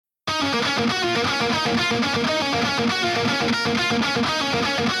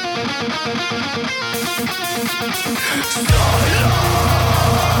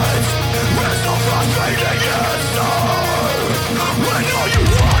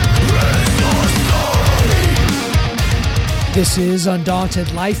This is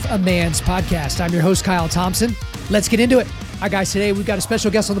Undaunted Life, a Man's Podcast. I'm your host, Kyle Thompson. Let's get into it. Hi, guys. Today, we've got a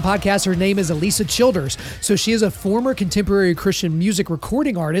special guest on the podcast. Her name is ALISA Childers. So she is a former contemporary Christian music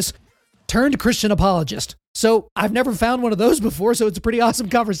recording artist turned Christian apologist. So I've never found one of those before, so it's a pretty awesome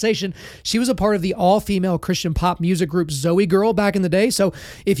conversation. She was a part of the all-female Christian pop music group Zoe Girl back in the day. So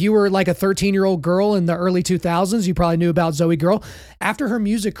if you were like a 13-year-old girl in the early 2000s, you probably knew about Zoe Girl. After her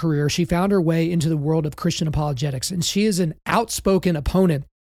music career, she found her way into the world of Christian apologetics, and she is an outspoken opponent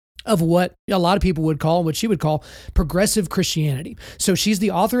of what a lot of people would call, what she would call, progressive Christianity. So she's the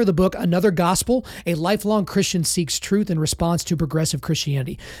author of the book, Another Gospel, A Lifelong Christian Seeks Truth in Response to Progressive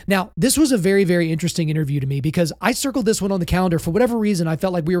Christianity. Now, this was a very, very interesting interview to me because I circled this one on the calendar. For whatever reason, I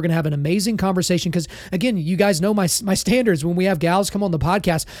felt like we were going to have an amazing conversation because, again, you guys know my standards. When we have gals come on the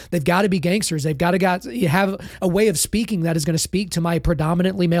podcast, they've got to be gangsters. They've got to have a way of speaking that is going to speak to my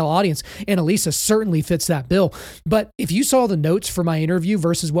predominantly male audience, and ALISA certainly fits that bill. But if you saw the notes for my interview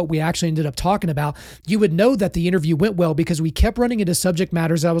versus what we actually ended up talking about, you would know that the interview went well because we kept running into subject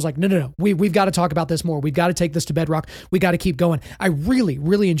matters. I was like, no, we've got to talk about this more. We've got to take this to bedrock. We got to keep going. I really,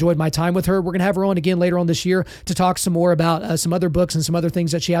 really enjoyed my time with her. We're going to have her on again later on this year to talk some more about some other books and some other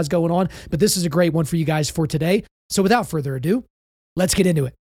things that she has going on. But this is a great one for you guys for today. So without further ado, let's get into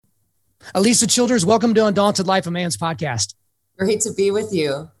it. ALISA Childers, welcome to Undaunted Life, a Man's Podcast. Great to be with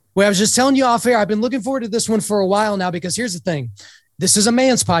you. Well, I was just telling you off air, I've been looking forward to this one for a while now because here's the thing. This is a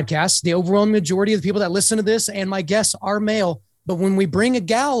man's podcast. The overwhelming majority of the people that listen to this and my guests are male. But when we bring a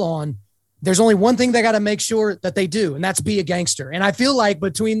gal on, there's only one thing they got to make sure that they do, and that's be a gangster. And I feel like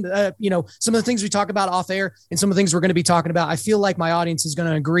between, some of the things we talk about off air and some of the things we're going to be talking about, I feel like my audience is going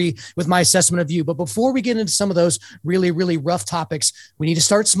to agree with my assessment of you. But before we get into some of those really, really rough topics, we need to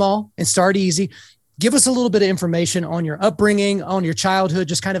start small and start easy. Give us a little bit of information on your upbringing, on your childhood,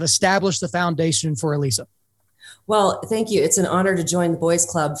 just kind of establish the foundation for ALISA. Well, thank you. It's an honor to join the boys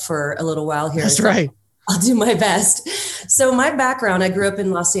club for a little while here. That's right. I'll do my best. So my background, I grew up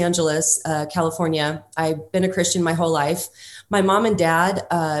in Los Angeles, California. I've been a Christian my whole life. My mom and dad,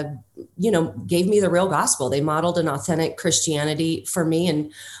 gave me the real gospel. They modeled an authentic Christianity for me.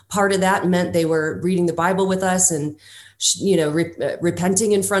 And part of that meant they were reading the Bible with us and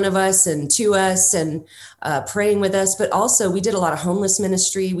repenting in front of us and to us and praying with us. But also we did a lot of homeless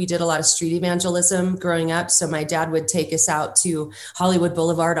ministry. We did a lot of street evangelism growing up. So my dad would take us out to Hollywood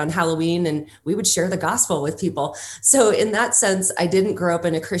Boulevard on Halloween and we would share the gospel with people. So in that sense, I didn't grow up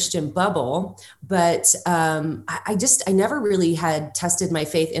in a Christian bubble, but I never really had tested my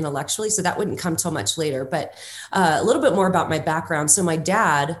faith intellectually. So that wouldn't come till much later. But a little bit more about my background. So my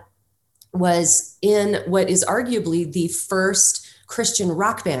dad was in what is arguably the first Christian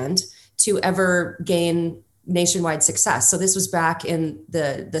rock band to ever gain nationwide success. So this was back in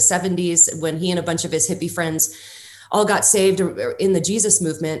the 70s when he and a bunch of his hippie friends all got saved in the Jesus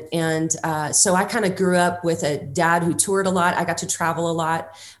movement. And so I kind of grew up with a dad who toured a lot. I got to travel a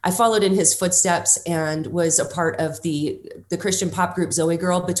lot. I followed in his footsteps and was a part of the Christian pop group Zoe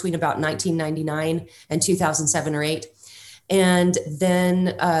Girl between about 1999 and 2007 or 8. And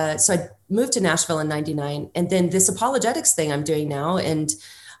then, so I moved to Nashville in 99. And then this apologetics thing I'm doing now and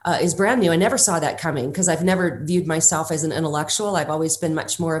is brand new. I never saw that coming because I've never viewed myself as an intellectual. I've always been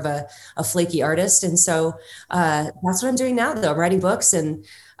much more of a flaky artist. And so that's what I'm doing now, though, writing books. And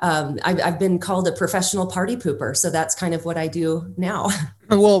I've been called a professional party pooper. So that's kind of what I do now.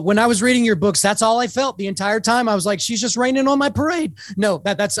 Well, when I was reading your books, that's all I felt the entire time. I was like, she's just raining on my parade. No,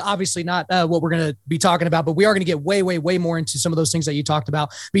 that's obviously not what we're going to be talking about, but we are going to get way, way, way more into some of those things that you talked about.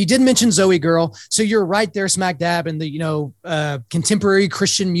 But you did mention Zoe Girl. So you're right there smack dab in the, contemporary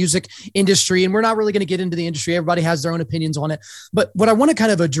Christian music industry. And we're not really going to get into the industry. Everybody has their own opinions on it. But what I want to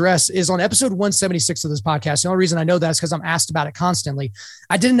kind of address is on episode 176 of this podcast. The only reason I know that is because I'm asked about it constantly.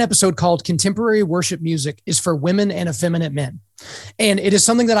 I did an episode called Contemporary Worship Music is for Women and Effeminate Men. And it is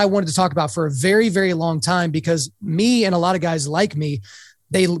something that I wanted to talk about for a very, very long time because me and a lot of guys like me,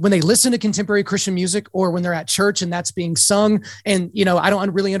 when they listen to contemporary Christian music or when they're at church and that's being sung and, I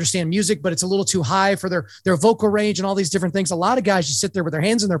don't really understand music, but it's a little too high for their vocal range and all these different things. A lot of guys just sit there with their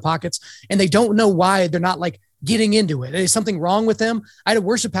hands in their pockets and they don't know why they're not like getting into it? Is something wrong with them? I had a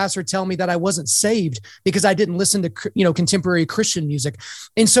worship pastor tell me that I wasn't saved because I didn't listen to, contemporary Christian music.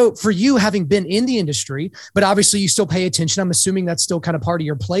 And so for you, having been in the industry, but obviously you still pay attention, I'm assuming that's still kind of part of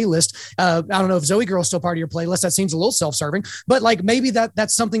your playlist. I don't know if Zoe Girl is still part of your playlist. That seems a little self-serving, but like maybe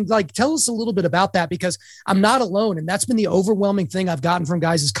that's something, like tell us a little bit about that, because I'm not alone. And that's been the overwhelming thing I've gotten from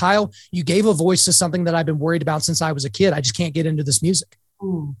guys is, Kyle, you gave a voice to something that I've been worried about since I was a kid. I just can't get into this music.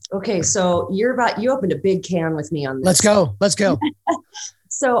 Okay. So you opened a big can with me on this. Let's go.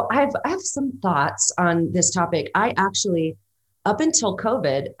 So I have some thoughts on this topic. I actually, up until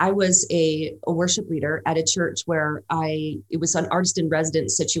COVID, I was a worship leader at a church where it was an artist in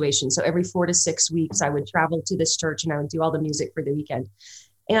residence situation. So every 4 to 6 weeks, I would travel to this church and I would do all the music for the weekend.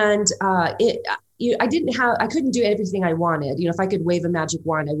 And I couldn't do everything I wanted. If I could wave a magic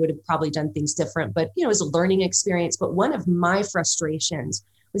wand, I would have probably done things different, but it was a learning experience. But one of my frustrations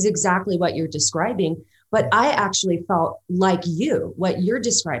was exactly what you're describing. But I actually felt like what you're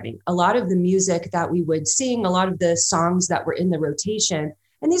describing. A lot of the music that we would sing, a lot of the songs that were in the rotation,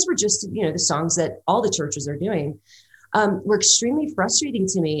 and these were just, the songs that all the churches are doing, were extremely frustrating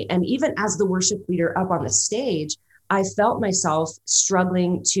to me. And even as the worship leader up on the stage, I felt myself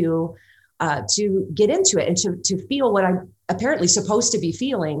struggling to get into it and to feel what I'm apparently supposed to be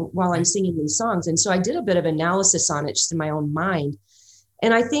feeling while I'm singing these songs. And so I did a bit of analysis on it just in my own mind.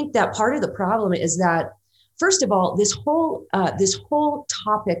 And I think that part of the problem is that, first of all, this whole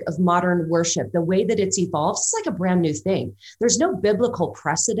topic of modern worship, the way that it's evolved, it's like a brand new thing. There's no biblical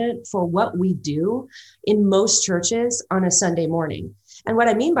precedent for what we do in most churches on a Sunday morning. And what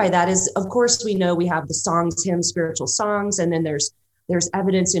I mean by that is, of course, we know we have the songs, hymns, spiritual songs, and then there's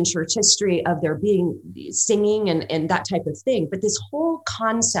evidence in church history of there being singing and that type of thing. But this whole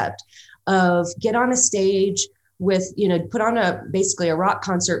concept of get on a stage with, put on basically a rock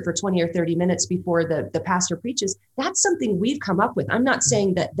concert for 20 or 30 minutes before the pastor preaches, that's something we've come up with. I'm not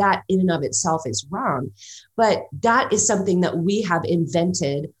saying that in and of itself is wrong, but that is something that we have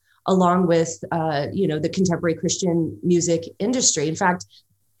invented along with, the contemporary Christian music industry. In fact,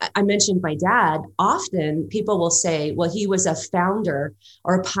 I mentioned my dad. Often people will say, well, he was a founder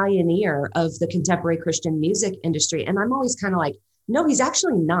or a pioneer of the contemporary Christian music industry. And I'm always kind of like, no, he's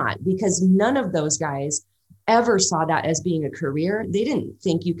actually not, because none of those guys ever saw that as being a career. They didn't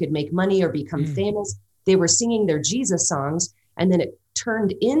think you could make money or become famous. They were singing their Jesus songs, and then it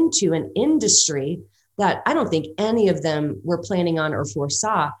turned into an industry that I don't think any of them were planning on or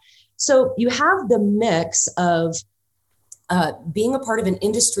foresaw. So you have the mix of being a part of an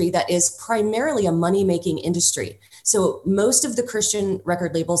industry that is primarily a money-making industry. So most of the Christian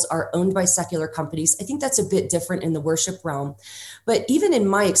record labels are owned by secular companies. I think that's a bit different in the worship realm. But even in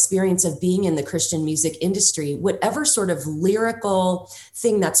my experience of being in the Christian music industry, whatever sort of lyrical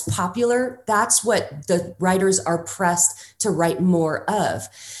thing that's popular, that's what the writers are pressed to write more of.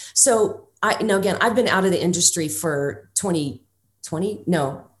 So again, I've been out of the industry for 20,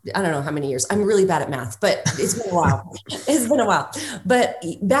 I don't know how many years. I'm really bad at math, but it's been a while. But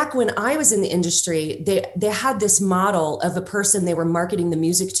back when I was in the industry, they had this model of a person they were marketing the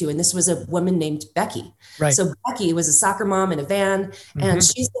music to. And this was a woman named Becky. Right. So Becky was a soccer mom in a van, and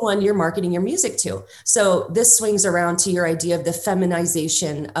she's the one you're marketing your music to. So this swings around to your idea of the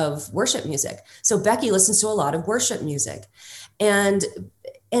feminization of worship music. So Becky listens to a lot of worship music. And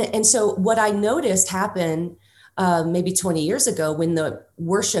so what I noticed happen maybe 20 years ago when the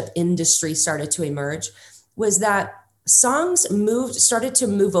worship industry started to emerge was that songs started to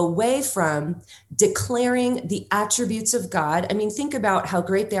move away from declaring the attributes of God. I mean, think about how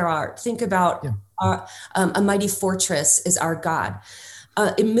great they are. Think about a mighty fortress is our God.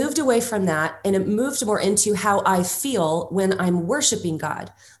 It moved away from that, and it moved more into how I feel when I'm worshiping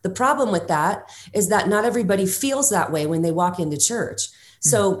God. The problem with that is that not everybody feels that way when they walk into church.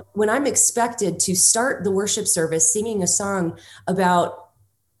 So when I'm expected to start the worship service singing a song about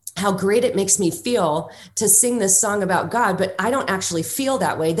how great it makes me feel to sing this song about God, but I don't actually feel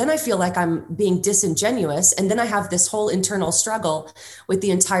that way, then I feel like I'm being disingenuous. And then I have this whole internal struggle with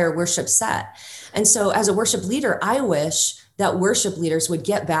the entire worship set. And so as a worship leader, I wish that worship leaders would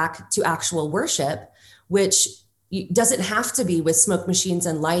get back to actual worship, which doesn't have to be with smoke machines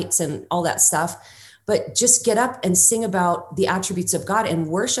and lights and all that stuff, but just get up and sing about the attributes of God and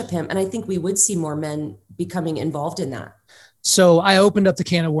worship him. And I think we would see more men becoming involved in that. So I opened up the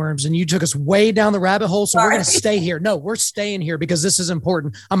can of worms and you took us way down the rabbit hole. So we're going to stay here. No, we're staying here because this is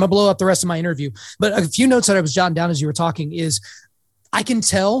important. I'm going to blow up the rest of my interview. But a few notes that I was jotting down as you were talking is I can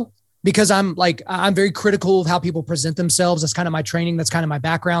tell because I'm very critical of how people present themselves. That's kind of my training. That's kind of my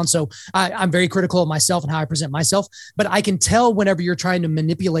background. So I'm very critical of myself and how I present myself, but I can tell whenever you're trying to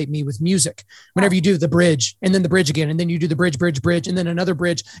manipulate me with music, whenever you do the bridge and then the bridge again, and then you do the bridge, and then another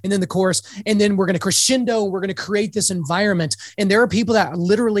bridge, and then the chorus, and then we're going to crescendo. We're going to create this environment. And there are people that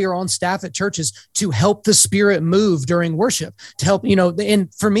literally are on staff at churches to help the Spirit move during worship, to help,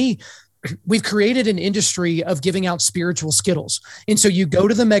 and for me, we've created an industry of giving out spiritual Skittles. And so you go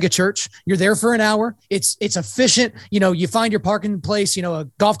to the mega church, you're there for an hour. It's efficient. You find your parking place, a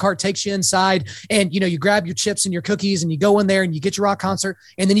golf cart takes you inside, and, you grab your chips and your cookies and you go in there and you get your rock concert.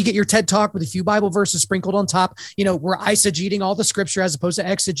 And then you get your TED talk with a few Bible verses sprinkled on top. We're eisegeting all the scripture as opposed to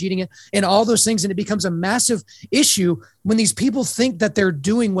exegeting it and all those things. And it becomes a massive issue when these people think that they're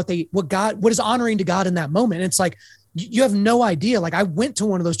doing what is honoring to God in that moment. And it's like, you have no idea. Like, I went to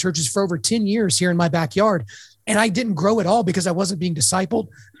one of those churches for over 10 years here in my backyard, and I didn't grow at all because I wasn't being discipled.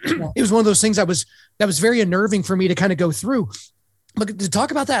 It was one of those things that was very unnerving for me to kind of go through. But to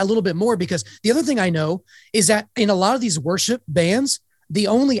talk about that a little bit more, because the other thing I know is that in a lot of these worship bands, the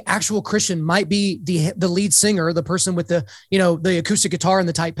only actual Christian might be the lead singer, the person with the acoustic guitar and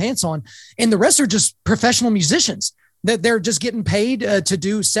the tight pants on, and the rest are just professional musicians. That they're just getting paid to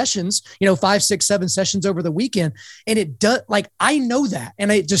do sessions, 5, 6, 7 sessions over the weekend. And it does, I know that,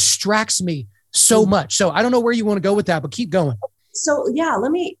 and it distracts me so much. So I don't know where you want to go with that, but keep going. So yeah,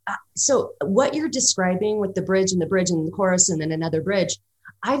 so what you're describing with the bridge and the chorus and then another bridge,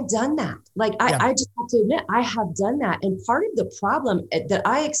 I've done that. I just have to admit, I have done that. And part of the problem that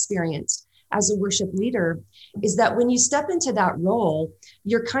I experienced as a worship leader is that when you step into that role,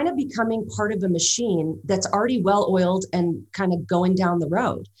 you're kind of becoming part of a machine that's already well oiled and kind of going down the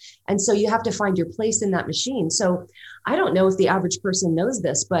road. And so you have to find your place in that machine. So I don't know if the average person knows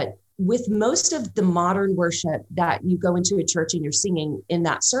this, but with most of the modern worship that you go into a church and you're singing in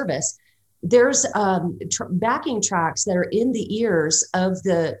that service, there's backing tracks that are in the ears of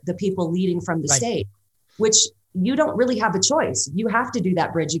the people leading from the stage, which you don't really have a choice. You have to do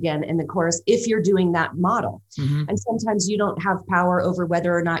that bridge again in the chorus if you're doing that model. Mm-hmm. And sometimes you don't have power over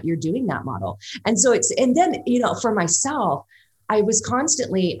whether or not you're doing that model. And so for myself, I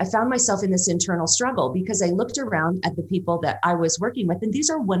found myself in this internal struggle because I looked around at the people that I was working with, and these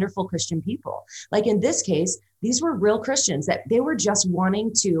are wonderful Christian people. Like in this case, these were real Christians that they were just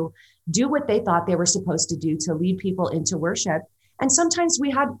wanting to do what they thought they were supposed to do to lead people into worship. And sometimes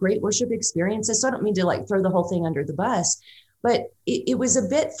we had great worship experiences. So I don't mean to throw the whole thing under the bus, but it was a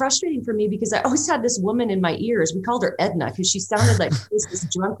bit frustrating for me because I always had this woman in my ears. We called her Edna because she sounded like this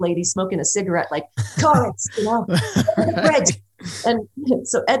drunk lady smoking a cigarette, like, chorus, And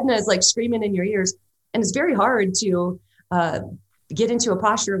so Edna is screaming in your ears. And it's very hard to get into a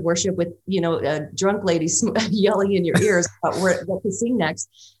posture of worship with, a drunk lady yelling in your ears about what to sing next.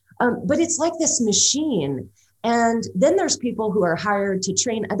 But it's like this machine. And then there's people who are hired to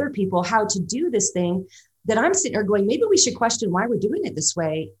train other people how to do this thing that I'm sitting there going, maybe we should question why we're doing it this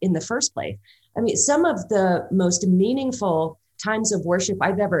way in the first place. I mean, some of the most meaningful times of worship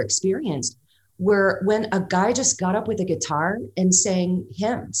I've ever experienced were when a guy just got up with a guitar and sang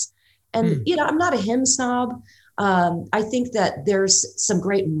hymns. And, I'm not a hymn snob. I think that there's some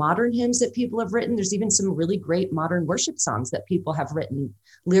great modern hymns that people have written. There's even some really great modern worship songs that people have written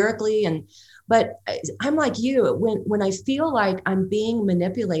lyrically. But I'm like you, when I feel like I'm being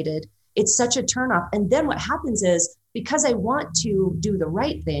manipulated, it's such a turnoff. And then what happens is, because I want to do the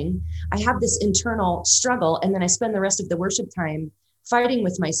right thing, I have this internal struggle. And then I spend the rest of the worship time fighting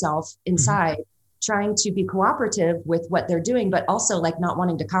with myself inside, trying to be cooperative with what they're doing, but also not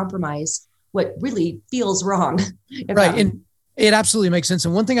wanting to compromise what really feels wrong. Right. And it absolutely makes sense.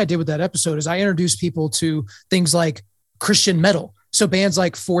 And one thing I did with that episode is I introduced people to things like Christian metal. So bands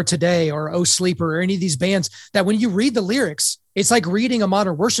like For Today or Oh Sleeper or any of these bands that when you read the lyrics, it's like reading a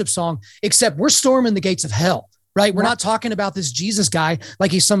modern worship song, except we're storming the gates of hell, right? We're not talking about this Jesus guy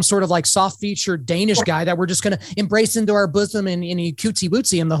like he's some sort of soft featured Danish guy that we're just going to embrace into our bosom and he cutesy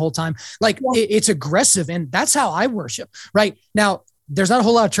wootsy him the whole time. It's aggressive. And that's how I worship right now. There's not a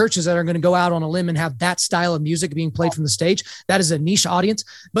whole lot of churches that are going to go out on a limb and have that style of music being played from the stage. That is a niche audience.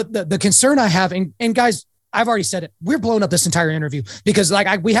 But the concern I have, and guys, I've already said it, we're blowing up this entire interview because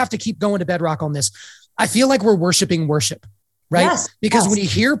we have to keep going to bedrock on this. I feel like we're worshiping worship, right? Yes, because when you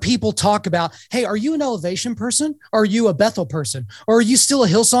hear people talk about, hey, are you an Elevation person? Or are you a Bethel person? Or are you still a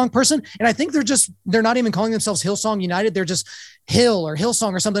Hillsong person? And I think they're not even calling themselves Hillsong United. They're just Hill or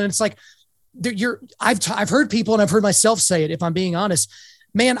Hillsong or something. And it's like, I've heard people and I've heard myself say it, if I'm being honest,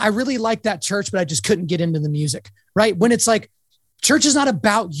 man, I really like that church, but I just couldn't get into the music, right? When it's like, church is not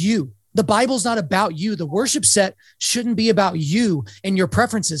about you. The Bible's not about you. The worship set shouldn't be about you and your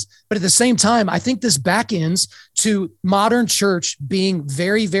preferences. But at the same time, I think this back ends to modern church being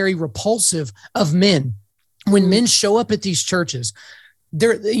very, very repulsive of men. When men show up at these churches,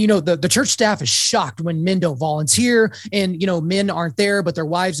 the church staff is shocked when men don't volunteer and, men aren't there, but their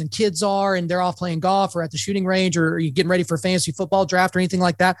wives and kids are, and they're off playing golf or at the shooting range or getting ready for a fantasy football draft or anything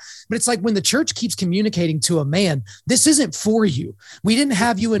like that. But it's like when the church keeps communicating to a man, this isn't for you. We didn't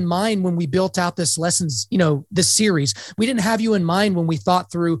have you in mind when we built out this lessons, this series. We didn't have you in mind when we thought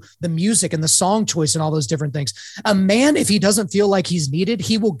through the music and the song choice and all those different things. A man, if he doesn't feel like he's needed,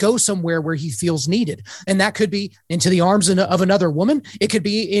 he will go somewhere where he feels needed. And that could be into the arms of another woman. It could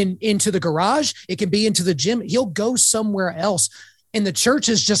be into the garage. It can be into the gym. He'll go somewhere else. And the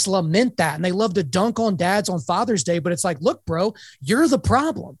churches just lament that. And they love to dunk on dads on Father's Day. But it's like, look, bro, you're the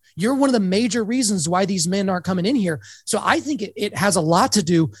problem. You're one of the major reasons why these men aren't coming in here. So I think it has a lot to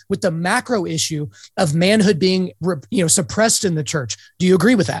do with the macro issue of manhood being, suppressed in the church. Do you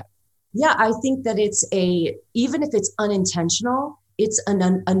agree with that? Yeah, I think that even if it's unintentional, it's a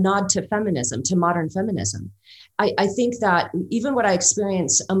nod to feminism, to modern feminism. I think that even what I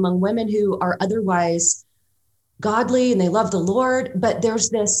experience among women who are otherwise godly and they love the Lord, but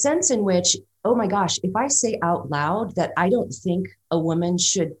there's this sense in which, oh my gosh, if I say out loud that I don't think a woman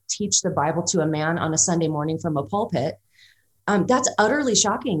should teach the Bible to a man on a Sunday morning from a pulpit, that's utterly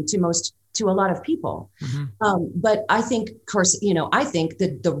shocking to a lot of people. Mm-hmm. But I think, of course, I think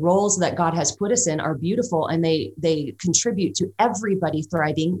that the roles that God has put us in are beautiful, and they contribute to everybody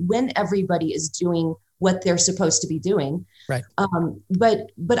thriving when everybody is doing what they're supposed to be doing. Right. But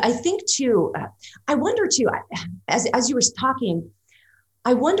I think too, I wonder too, as you were talking,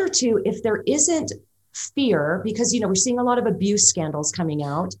 I wonder too, if there isn't fear, because, we're seeing a lot of abuse scandals coming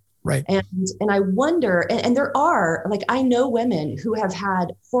out. Right. And I wonder, and there are, like, I know women who have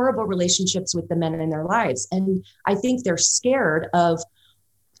had horrible relationships with the men in their lives. And I think they're scared of,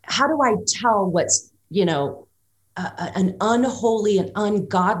 how do I tell what's, an unholy and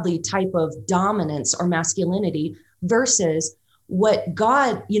ungodly type of dominance or masculinity versus what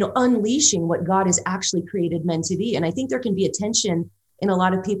God, unleashing what God has actually created men to be. And I think there can be a tension in a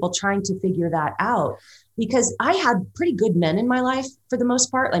lot of people trying to figure that out, because I had pretty good men in my life for the most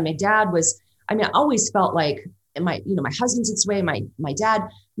part. Like my dad I always felt like my husband's its way, my dad,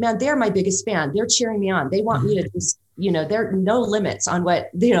 man, they're my biggest fan. They're cheering me on. They want me to just, there are no limits on what,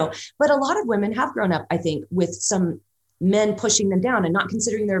 but a lot of women have grown up, I think, with some men pushing them down and not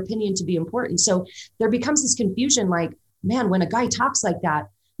considering their opinion to be important. So there becomes this confusion, like, man, when a guy talks like that,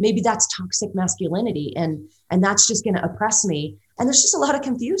 maybe that's toxic masculinity and that's just going to oppress me. And there's just a lot of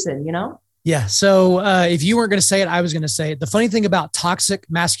confusion, Yeah. So if you weren't going to say it, I was going to say it. The funny thing about toxic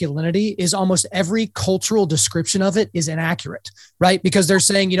masculinity is almost every cultural description of it is inaccurate, right? Because they're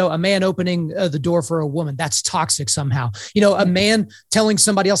saying, a man opening the door for a woman, that's toxic somehow. A man telling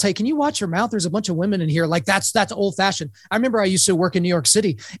somebody else, hey, can you watch your mouth? There's a bunch of women in here. Like that's old fashioned. I remember I used to work in New York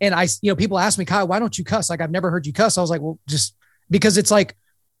City, and people ask me, Kyle, why don't you cuss? Like, I've never heard you cuss. I was like, well, just because it's like,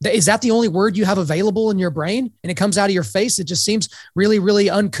 is that the only word you have available in your brain and it comes out of your face? It just seems really, really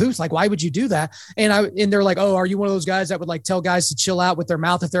uncouth. Like, why would you do that? And they're like, oh, are you one of those guys that would like tell guys to chill out with their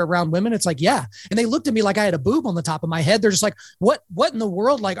mouth if they're around women? It's like, yeah. And they looked at me like I had a boob on the top of my head. They're just like, what in the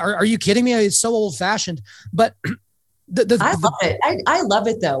world? Like, are you kidding me? It's so old fashioned, but I love it. I love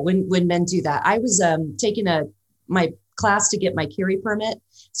it though. When men do that. I was taking my class to get my carry permit.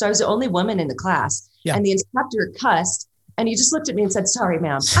 So I was the only woman in the class, and the instructor cussed. And he just looked at me and said, sorry,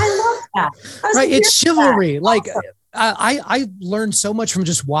 ma'am. I love that. Right. It's chivalry. Like I learned so much from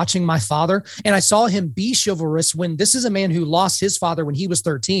just watching my father, and I saw him be chivalrous when this is a man who lost his father when he was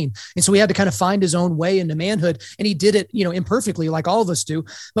 13. And so he had to kind of find his own way into manhood, and he did it, imperfectly like all of us do.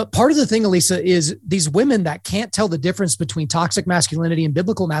 But part of the thing, ALISA, is these women that can't tell the difference between toxic masculinity and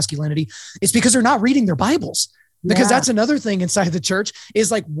biblical masculinity is because they're not reading their Bibles. Because that's another thing inside the church is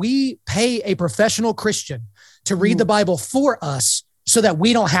like, we pay a professional Christian to read the Bible for us so that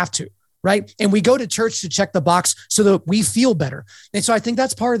we don't have to, right? And we go to church to check the box so that we feel better. And so I think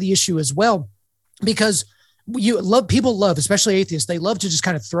that's part of the issue as well, because people love, especially atheists, they love to just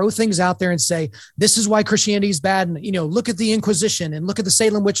kind of throw things out there and say, this is why Christianity is bad. And, look at the Inquisition and look at the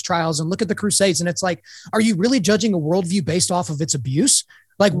Salem witch trials and look at the Crusades. And it's like, are you really judging a worldview based off of its abuse?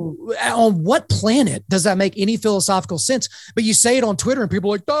 Like, on what planet does that make any philosophical sense? But you say it on Twitter and people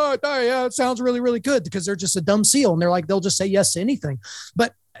are like, yeah, it sounds really, really good, because they're just a dumb seal. And they'll just say yes to anything.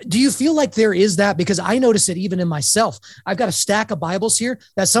 But do you feel like there is that? Because I notice it even in myself. I've got a stack of Bibles here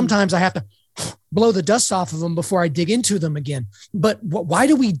that sometimes I have to blow the dust off of them before I dig into them again. But why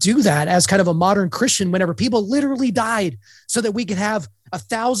do we do that as kind of a modern Christian whenever people literally died so that we could have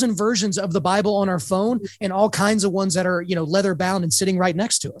 1,000 versions of the Bible on our phone and all kinds of ones that are, leather bound and sitting right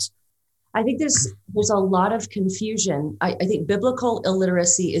next to us? I think there's a lot of confusion. I think biblical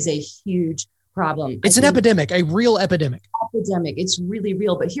illiteracy is a huge problem. It's an epidemic, a real epidemic. It's really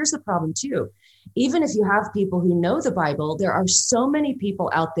real. But here's the problem too. Even if you have people who know the Bible, there are so many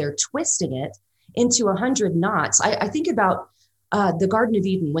people out there twisting it into 100 knots. I think about the Garden of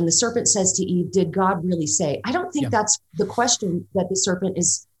Eden, when the serpent says to Eve, did God really say? I don't think that's the question that the serpent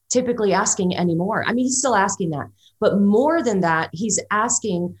is typically asking anymore. I mean, he's still asking that. But more than that, he's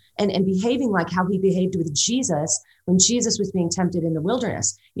asking and behaving like how he behaved with Jesus when Jesus was being tempted in the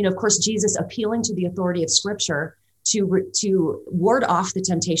wilderness. Of course, Jesus appealing to the authority of Scripture to ward off the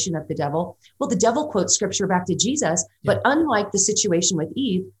temptation of the devil. Well, the devil quotes Scripture back to Jesus, but unlike the situation with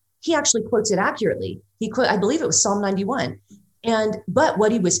Eve, he actually quotes it accurately. I believe it was Psalm 91. But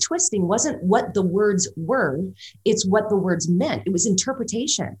what he was twisting wasn't what the words were, it's what the words meant. It was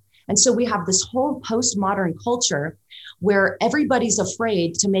interpretation. And so we have this whole postmodern culture where everybody's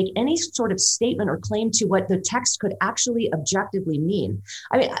afraid to make any sort of statement or claim to what the text could actually objectively mean.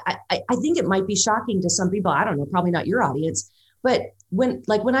 I mean, I think it might be shocking to some people. I don't know, probably not your audience, but when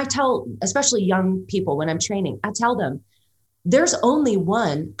I tell, especially young people, when I'm training, I tell them there's only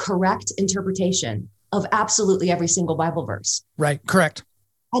one correct interpretation of absolutely every single Bible verse. Right. Correct.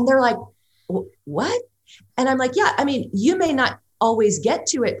 And they're like, what? And I'm like, yeah, I mean, you may not always get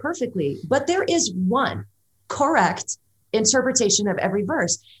to it perfectly, but there is one correct interpretation of every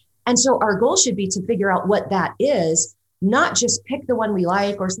verse. And so our goal should be to figure out what that is, not just pick the one we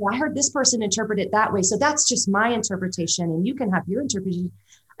like or say, I heard this person interpret it that way, so that's just my interpretation and you can have your interpretation.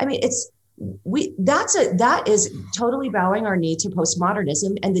 I mean, that is totally bowing our knee to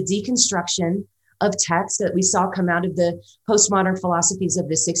postmodernism and the deconstruction of text that we saw come out of the postmodern philosophies of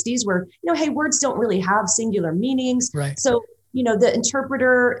the 60s, where, hey, words don't really have singular meanings. Right. So, the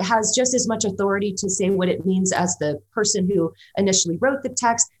interpreter has just as much authority to say what it means as the person who initially wrote the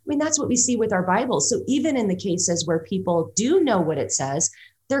text. I mean, that's what we see with our Bibles. So even in the cases where people do know what it says,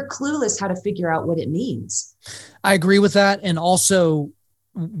 they're clueless how to figure out what it means. I agree with that. And also,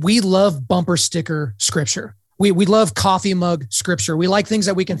 we love bumper sticker scripture. We love coffee mug scripture. We like things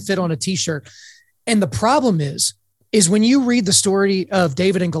that we can fit on a t-shirt. And the problem is when you read the story of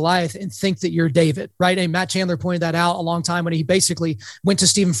David and Goliath and think that you're David, right? And Matt Chandler pointed that out a long time when he basically went to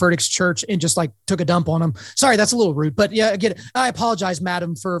Stephen Furtick's church and just took a dump on him. Sorry, that's a little rude, but yeah, again, I apologize,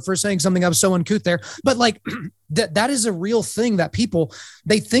 madam, for saying something that was so uncouth there. But that is a real thing that people,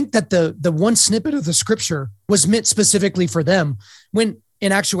 they think that the one snippet of the scripture was meant specifically for them, when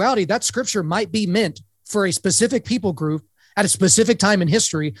in actuality, that scripture might be meant for a specific people group at a specific time in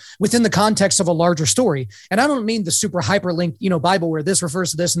history within the context of a larger story. And I don't mean the super hyperlinked, Bible where this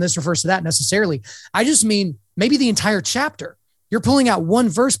refers to this and this refers to that necessarily. I just mean maybe the entire chapter. You're pulling out one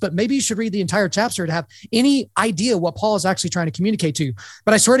verse, but maybe you should read the entire chapter to have any idea what Paul is actually trying to communicate to you.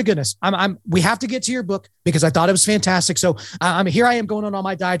 But I swear to goodness, we have to get to your book because I thought it was fantastic. So I am going on all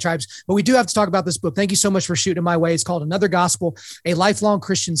my diatribes, but we do have to talk about this book. Thank you so much for shooting my way. It's called Another Gospel: A Lifelong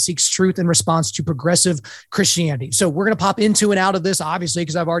Christian Seeks Truth in Response to Progressive Christianity. So we're going to pop into and out of this, obviously,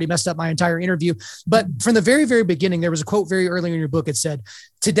 because I've already messed up my entire interview. But from the very, very beginning, there was a quote very early in your book. It said,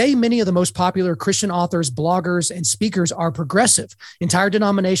 "Today, many of the most popular Christian authors, bloggers, and speakers are progressive. Entire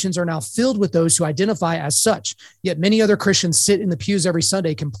denominations are now filled with those who identify as such. Yet many other Christians sit in the pews every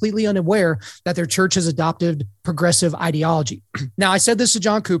Sunday completely unaware that their church has adopted progressive ideology." Now, I said this to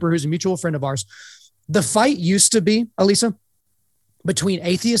John Cooper, who's a mutual friend of ours. The fight used to be, ALISA, between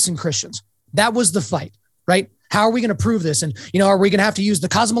atheists and Christians. That was the fight, right? How are we going to prove this? And, are we going to have to use the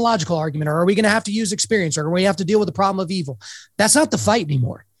cosmological argument, or are we going to have to use experience, or are we have to deal with the problem of evil? That's not the fight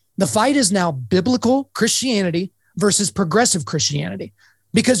anymore. The fight is now biblical Christianity versus progressive Christianity,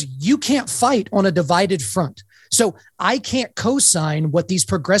 because you can't fight on a divided front. So I can't co-sign what these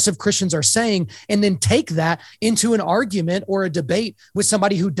progressive Christians are saying and then take that into an argument or a debate with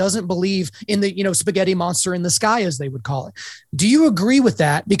somebody who doesn't believe in the, spaghetti monster in the sky, as they would call it. Do you agree with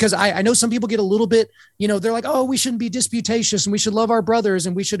that? Because I know some people get a little bit, they're like, oh, we shouldn't be disputatious and we should love our brothers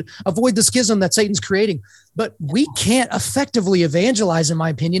and we should avoid the schism that Satan's creating. But we can't effectively evangelize, in my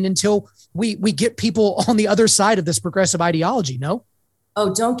opinion, until we get people on the other side of this progressive ideology, no?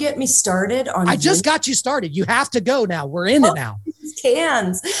 Oh, don't get me started on. I just got you started. You have to go now. We're in it now.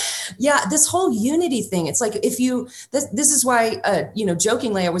 Cans. Yeah. This whole unity thing. It's like, this is why,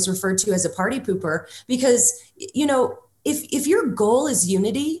 jokingly, I was referred to as a party pooper, because, if your goal is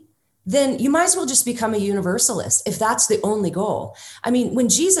unity, then you might as well just become a universalist if that's the only goal. I mean, when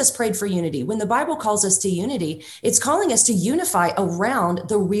Jesus prayed for unity, when the Bible calls us to unity, it's calling us to unify around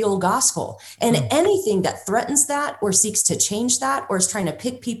the real gospel. And anything that threatens that or seeks to change that or is trying to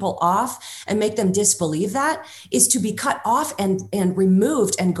pick people off and make them disbelieve that is to be cut off and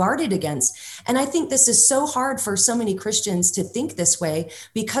removed and guarded against. And I think this is so hard for so many Christians to think this way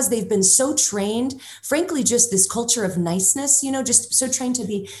because they've been so trained, frankly, just this culture of niceness, just so trained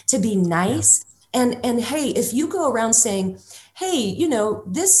to be nice. And hey, if you go around saying, hey,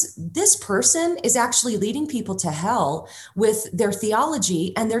 this person is actually leading people to hell with their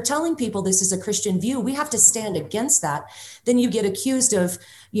theology, and they're telling people this is a Christian view, we have to stand against that, then you get accused of,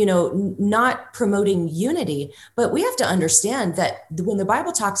 not promoting unity. But we have to understand that when the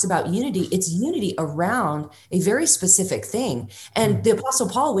Bible talks about unity, it's unity around a very specific thing. And the Apostle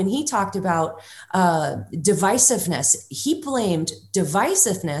Paul, when he talked about divisiveness, he blamed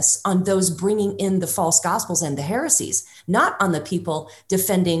divisiveness on those bringing in the false gospels and the heresies, not on the people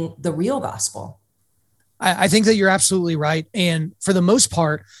defending the real gospel. I think that you're absolutely right. And for the most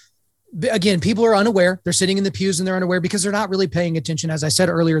part, again, people are unaware. They're sitting in the pews and they're unaware because they're not really paying attention. As I said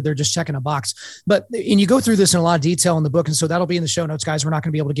earlier, they're just checking a box. And you go through this in a lot of detail in the book. And so that'll be in the show notes, guys. We're not going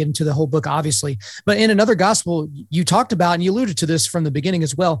to be able to get into the whole book, obviously. But in another gospel, you talked about, and you alluded to this from the beginning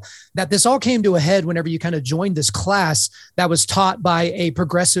as well, that this all came to a head whenever you kind of joined this class that was taught by a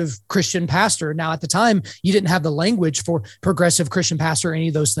progressive Christian pastor. Now, at the time, you didn't have the language for progressive Christian pastor or any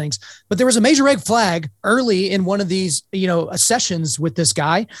of those things. But there was a major red flag early in one of these, sessions with this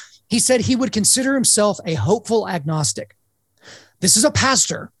guy. He said he would consider himself a hopeful agnostic. This is a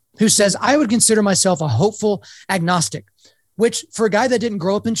pastor who says, I would consider myself a hopeful agnostic, which for a guy that didn't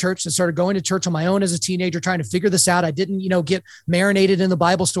grow up in church, that started going to church on my own as a teenager, trying to figure this out. I didn't, get marinated in the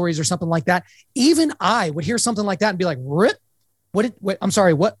Bible stories or something like that. Even I would hear something like that and be like, Rip, I'm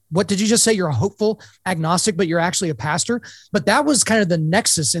sorry, what did you just say? You're a hopeful agnostic, but you're actually a pastor. But that was kind of the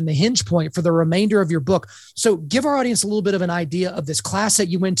nexus and the hinge point for the remainder of your book. So give our audience a little bit of an idea of this class that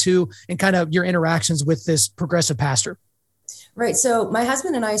you went to and kind of your interactions with this progressive pastor. Right. So my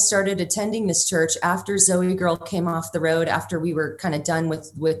husband and I started attending this church after Zoe Girl came off the road, after we were kind of done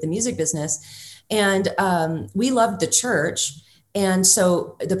with the music business. And we loved the church. And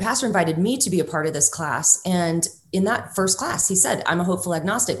so the pastor invited me to be a part of this class. And in that first class, he said, I'm a hopeful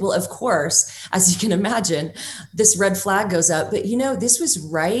agnostic. Well, of course, as you can imagine, this red flag goes up. But, this was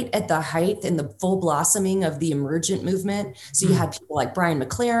right at the height and the full blossoming of the emergent movement. So you had people like Brian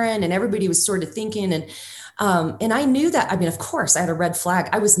McLaren and everybody was sort of thinking. And I knew that, of course, I had a red flag.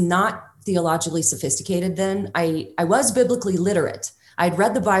 I was not theologically sophisticated then. I was biblically literate. I'd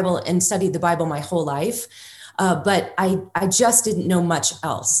read the Bible and studied the Bible my whole life. But I just didn't know much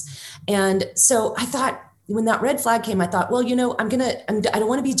else. And so I thought, when that red flag came, I thought, well, I don't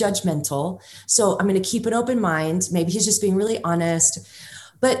want to be judgmental. So I'm going to keep an open mind. Maybe he's just being really honest.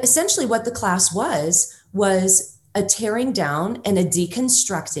 But essentially what the class was a tearing down and a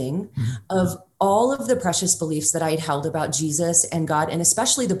deconstructing of all of the precious beliefs that I had held about Jesus and God, and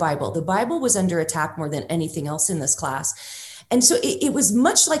especially the Bible. The Bible was under attack more than anything else in this class. And so it was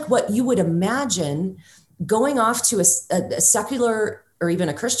much like what you would imagine going off to a secular or even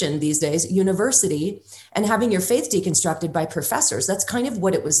a Christian these days, university, and having your faith deconstructed by professors. That's kind of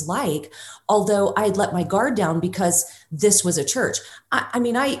what it was like, although I had let my guard down because this was a church.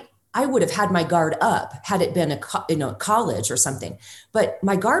 I would have had my guard up had it been a college or something, but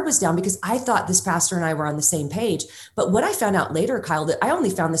my guard was down because I thought this pastor and I were on the same page. But what I found out later, Kyle, that I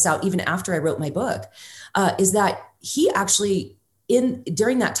only found this out even after I wrote my book, is that he actually,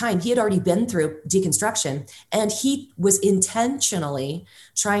 during that time, he had already been through deconstruction, and he was intentionally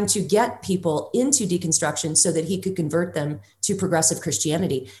trying to get people into deconstruction so that he could convert them to progressive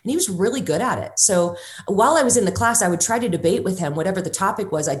Christianity. And he was really good at it. So while I was in the class, I would try to debate with him, whatever the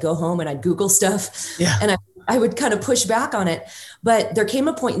topic was. I'd go home and I'd Google stuff, and I would kind of push back on it. But there came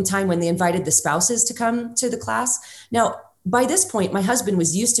a point in time when they invited the spouses to come to the class. Now, by this point, my husband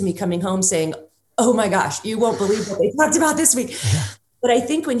was used to me coming home saying, oh my gosh, you won't believe what they talked about this week. But I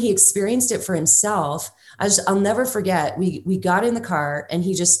think when he experienced it for himself, I'll never forget, we got in the car and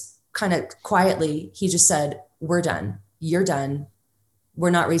he just kind of quietly, he just said, we're done. You're done. We're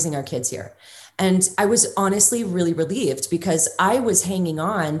not raising our kids here. And I was honestly really relieved because I was hanging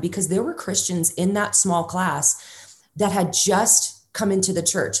on because there were Christians in that small class that had just come into the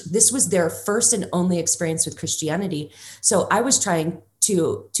church. This was their first and only experience with Christianity. So I was trying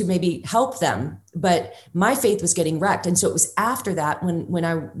to maybe help them, but my faith was getting wrecked. And so it was after that, when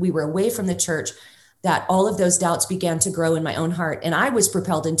we were away from the church, that all of those doubts began to grow in my own heart. And I was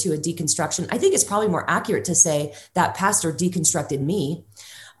propelled into a deconstruction. I think it's probably more accurate to say that pastor deconstructed me.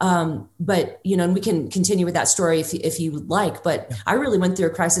 But, and we can continue with that story if you would like, but I really went through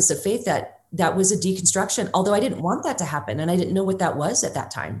a crisis of faith that was a deconstruction, although I didn't want that to happen. And I didn't know what that was at that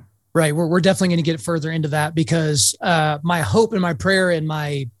time. Right. We're definitely going to get further into that because my hope and my prayer and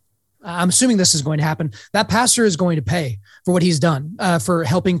I'm assuming this is going to happen. That pastor is going to pay for what he's done for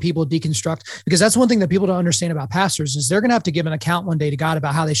helping people deconstruct, because that's one thing that people don't understand about pastors is they're going to have to give an account one day to God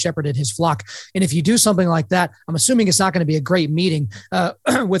about how they shepherded his flock. And if you do something like that, I'm assuming it's not going to be a great meeting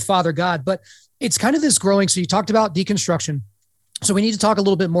with Father God, but it's kind of this growing. So you talked about deconstruction. So we need to talk a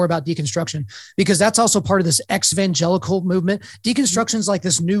little bit more about deconstruction because that's also part of this ex-evangelical movement. Deconstruction is like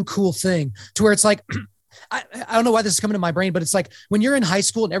this new cool thing to where it's like, I don't know why this is coming to my brain, but it's like when you're in high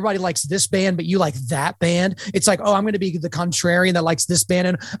school and everybody likes this band, but you like that band. It's like, oh, I'm going to be the contrarian that likes this band.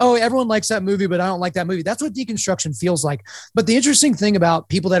 And oh, everyone likes that movie, but I don't like that movie. That's what deconstruction feels like. But the interesting thing about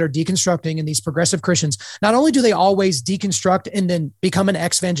people that are deconstructing and these progressive Christians, not only do they always deconstruct and then become an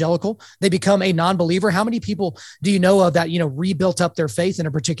ex-evangelical, they become a non-believer. How many people do you know of that, rebuilt up their faith in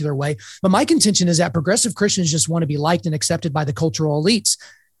a particular way? But my contention is that progressive Christians just want to be liked and accepted by the cultural elites.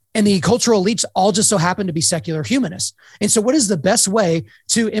 And the cultural elites all just so happen to be secular humanists. And so what is the best way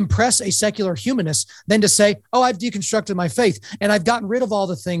to impress a secular humanist than to say, oh, I've deconstructed my faith and I've gotten rid of all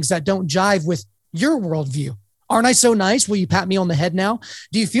the things that don't jive with your worldview. Aren't I so nice? Will you pat me on the head now?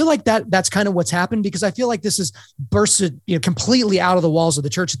 Do you feel like that's kind of what's happened? Because I feel like this is bursted completely out of the walls of the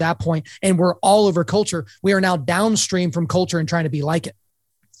church at that point, and we're all over culture. We are now downstream from culture and trying to be like it.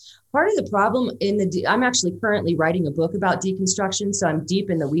 Part of the problem I'm actually currently writing a book about deconstruction. So I'm deep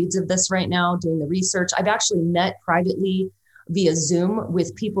in the weeds of this right now, doing the research. I've actually met privately via Zoom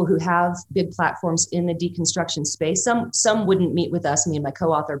with people who have big platforms in the deconstruction space. Some wouldn't meet with us, me and my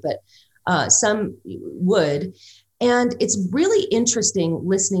co-author, but some would. And it's really interesting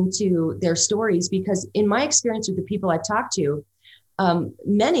listening to their stories because in my experience with the people I've talked to,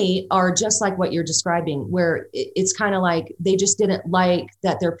 many are just like what you're describing, where it's kind of like they just didn't like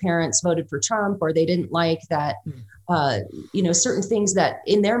that their parents voted for Trump, or they didn't like that, certain things that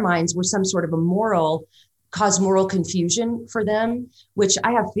in their minds were some sort of caused moral confusion for them, which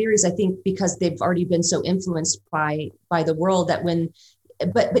I have theories, I think, because they've already been so influenced by the world that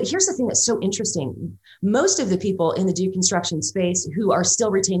but here's the thing that's so interesting. Most of the people in the deconstruction space who are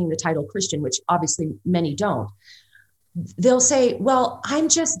still retaining the title Christian, which obviously many don't, they'll say, well, I'm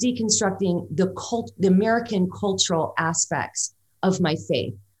just deconstructing the American cultural aspects of my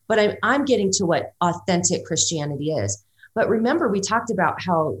faith, but I'm getting to what authentic Christianity is. But remember, we talked about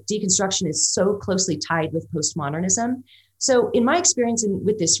how deconstruction is so closely tied with postmodernism. So in my experience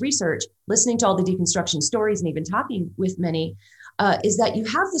with this research, listening to all the deconstruction stories and even talking with many, is that you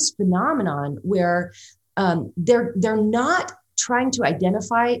have this phenomenon where they're not trying to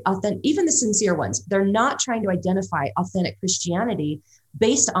identify even the sincere ones, they're not trying to identify authentic Christianity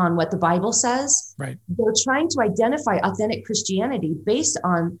based on what the Bible says. Right. They're trying to identify authentic Christianity based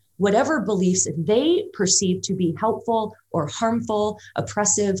on whatever beliefs they perceive to be helpful or harmful,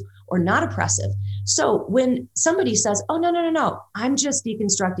 oppressive or not oppressive. So when somebody says, oh, no, I'm just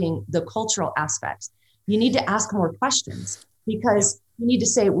deconstructing the cultural aspects, you need to ask more questions because you need to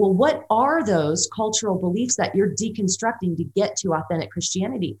say, well, what are those cultural beliefs that you're deconstructing to get to authentic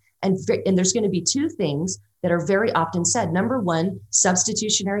Christianity? And there's going to be two things that are very often said. Number one,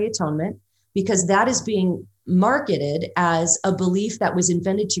 substitutionary atonement, because that is being marketed as a belief that was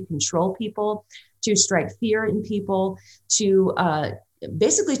invented to control people, to strike fear in people, to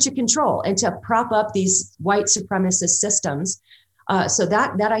basically to control and to prop up these white supremacist systems. So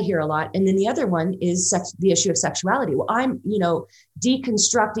that I hear a lot. And then the other one is the issue of sexuality. Well, I'm,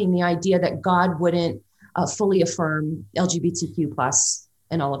 deconstructing the idea that God wouldn't fully affirm LGBTQ plus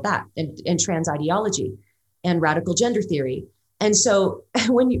and all of that and trans ideology and radical gender theory. And so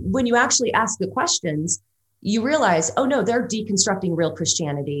when you actually ask the questions, you realize, oh no, they're deconstructing real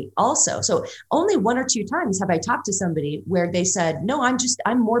Christianity also. So only one or two times have I talked to somebody where they said, no,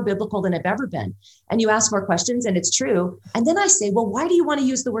 I'm more biblical than I've ever been. And you ask more questions and it's true. And then I say, well, why do you want to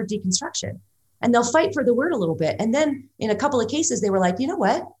use the word deconstruction? And they'll fight for the word a little bit. And then in a couple of cases, they were like, you know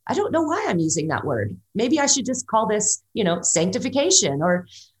what? I don't know why I'm using that word. Maybe I should just call this, sanctification or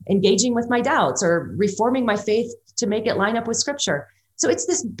engaging with my doubts or reforming my faith to make it line up with scripture. So it's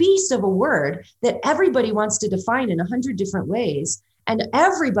this beast of a word that everybody wants to define in 100 different ways. And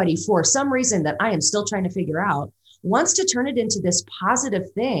everybody, for some reason that I am still trying to figure out, wants to turn it into this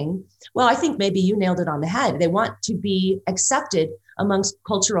positive thing. Well, I think maybe you nailed it on the head. They want to be accepted amongst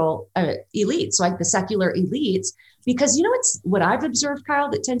cultural elites, like the secular elites, because it's what I've observed,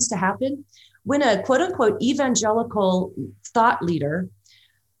 Kyle, that tends to happen when a quote unquote evangelical thought leader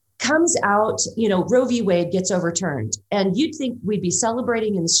comes out, Roe v. Wade gets overturned, and you'd think we'd be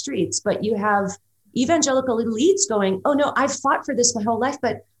celebrating in the streets, but you have evangelical elites going, oh no, I've fought for this my whole life,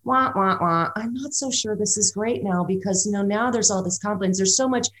 but wah, wah, wah, I'm not so sure this is great now because, now there's all this confidence. There's so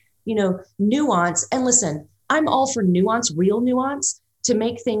much, nuance. And listen, I'm all for nuance, real nuance, to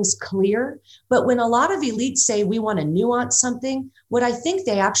make things clear. But when a lot of elites say we want to nuance something, what I think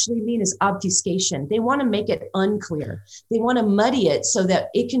they actually mean is obfuscation. They want to make it unclear. They want to muddy it so that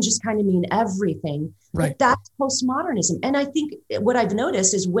it can just kind of mean everything. Right. But that's postmodernism. And I think what I've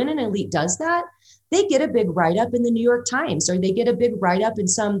noticed is when an elite does that, they get a big write-up in the New York Times, or they get a big write-up in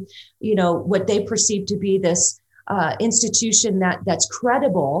some, what they perceive to be this institution that's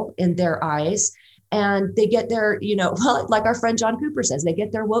credible in their eyes. And they get their, well, like our friend John Cooper says, they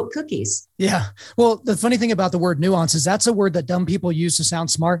get their woke cookies. Yeah. Well, the funny thing about the word nuance is that's a word that dumb people use to sound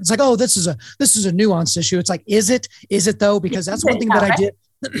smart. It's like, oh, this is a nuanced issue. It's like, is it though? Because that's one thing that I did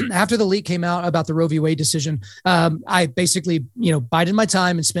after the leak came out about the Roe v. Wade decision. I basically, bided my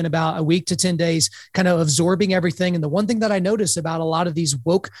time and spent about a week to 10 days kind of absorbing everything. And the one thing that I noticed about a lot of these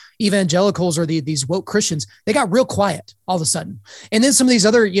woke evangelicals or these woke Christians, they got real quiet all of a sudden. And then some of these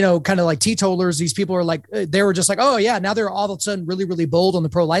other, kind of like teetotalers, these people are like, they were just like, oh yeah, now they're all of a sudden really, really bold on the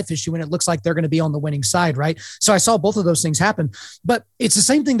pro-life issue. And it looks like they're going to be on the winning side. Right. So I saw both of those things happen, but it's the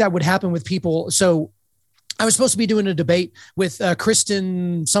same thing that would happen with people. So I was supposed to be doing a debate with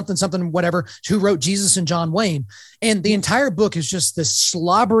Kristen something, whatever, who wrote Jesus and John Wayne. And the entire book is just this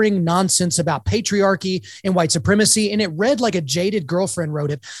slobbering nonsense about patriarchy and white supremacy. And it read like a jaded girlfriend wrote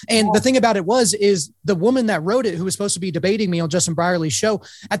it. And the thing about it is the woman that wrote it, who was supposed to be debating me on Justin Brierly's show,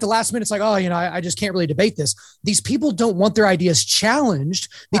 at the last minute, it's like, oh, I just can't really debate this. These people don't want their ideas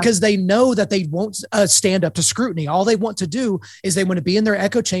challenged because they know that they won't stand up to scrutiny. All they want to do is they want to be in their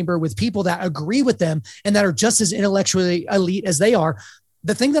echo chamber with people that agree with them and that are just as intellectually elite as they are.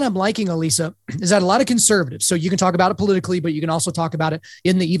 The thing that I'm liking, ALISA, is that a lot of conservatives, so you can talk about it politically, but you can also talk about it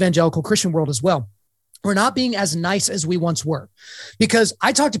in the evangelical Christian world as well. We're not being as nice as we once were, because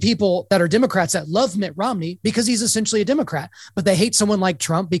I talk to people that are Democrats that love Mitt Romney because he's essentially a Democrat, but they hate someone like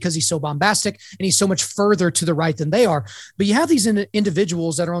Trump because he's so bombastic and he's so much further to the right than they are. But you have these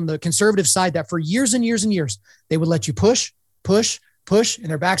individuals that are on the conservative side that for years and years and years, they would let you push, and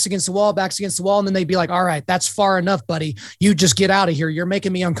their backs against the wall. And then they'd be like, all right, that's far enough, buddy. You just get out of here. You're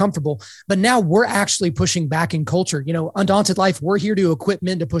making me uncomfortable. But now we're actually pushing back in culture. Undaunted Life, we're here to equip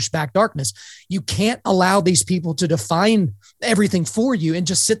men to push back darkness. You can't allow these people to define everything for you and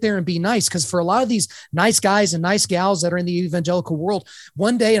just sit there and be nice. Because for a lot of these nice guys and nice gals that are in the evangelical world,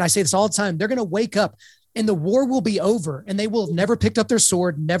 one day, and I say this all the time, they're going to wake up and the war will be over and they will have never picked up their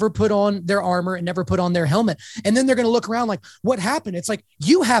sword, never put on their armor, and never put on their helmet. And then they're going to look around like, what happened? It's like,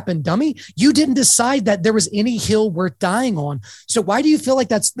 you happened, dummy. You didn't decide that there was any hill worth dying on. So why do you feel like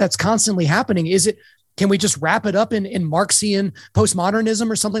that's constantly happening? Can we just wrap it up in Marxian postmodernism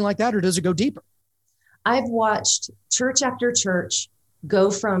or something like that? Or does it go deeper? I've watched church after church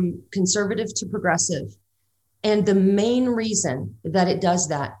go from conservative to progressive. And the main reason that it does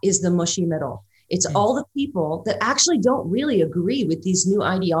that is the mushy middle. It's all the people that actually don't really agree with these new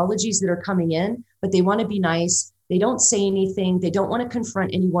ideologies that are coming in, but they want to be nice. They don't say anything. They don't want to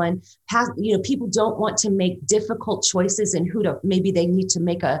confront anyone. People don't want to make difficult choices in maybe they need to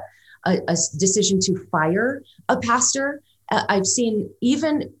make a decision to fire a pastor. I've seen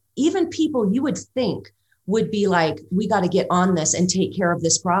even people you would think would be like, we got to get on this and take care of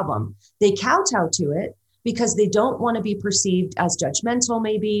this problem. They kowtow to it because they don't want to be perceived as judgmental,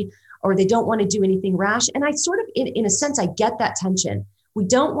 maybe, or they don't want to do anything rash. And I sort of, in a sense, I get that tension. We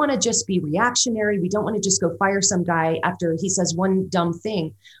don't want to just be reactionary. We don't want to just go fire some guy after he says one dumb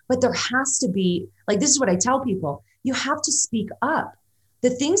thing. But there has to be, this is what I tell people, you have to speak up.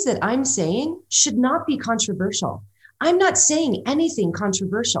 The things that I'm saying should not be controversial. I'm not saying anything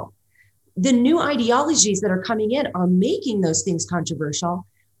controversial. The new ideologies that are coming in are making those things controversial.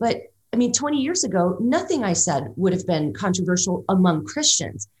 But 20 years ago, nothing I said would have been controversial among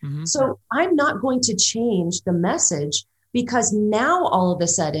Christians. Mm-hmm. So I'm not going to change the message because now all of a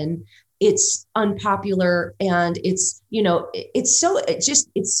sudden it's unpopular and it's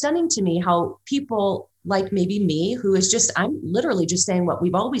stunning to me how people like maybe me, I'm literally just saying what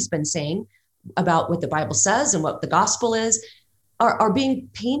we've always been saying about what the Bible says and what the gospel is, are being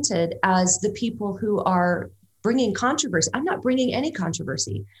painted as the people who are bringing controversy. I'm not bringing any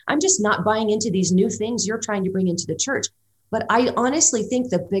controversy. I'm just not buying into these new things you're trying to bring into the church. But I honestly think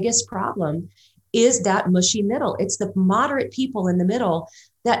the biggest problem is that mushy middle. It's the moderate people in the middle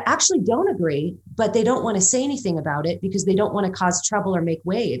that actually don't agree, but they don't want to say anything about it because they don't want to cause trouble or make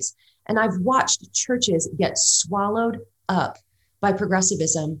waves. And I've watched churches get swallowed up by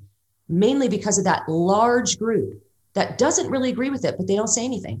progressivism mainly because of that large group that doesn't really agree with it, but they don't say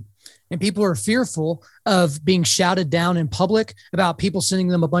anything. And people are fearful of being shouted down in public about people sending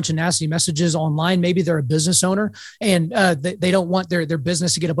them a bunch of nasty messages online. Maybe they're a business owner and they don't want their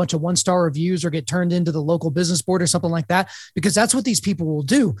business to get a bunch of 1-star reviews or get turned into the local business board or something like that, because that's what these people will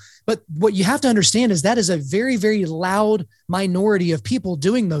do. But what you have to understand is that is a very, very loud minority of people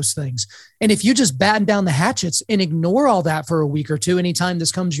doing those things. And if you just batten down the hatchets and ignore all that for a week or two, anytime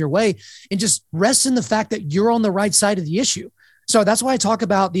this comes your way, and just rest in the fact that you're on the right side of the issue. So that's why I talk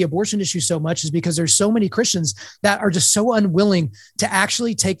about the abortion issue so much, is because there's so many Christians that are just so unwilling to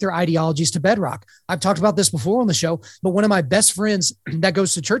actually take their ideologies to bedrock. I've talked about this before on the show, but one of my best friends that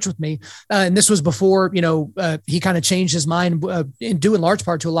goes to church with me, and this was before, he kind of changed his mind in due in large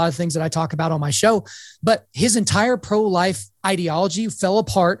part to a lot of things that I talk about on my show, but his entire pro-life ideology fell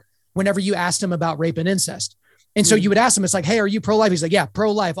apart whenever you asked him about rape and incest. And so you would ask him, it's like, hey, are you pro-life? He's like, yeah,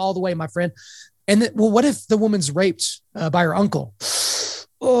 pro-life all the way, my friend. And what if the woman's raped by her uncle?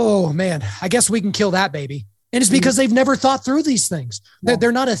 Oh man, I guess we can kill that baby. And it's because they've never thought through these things. Yeah.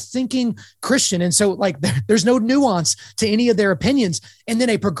 They're not a thinking Christian. And so there's no nuance to any of their opinions. And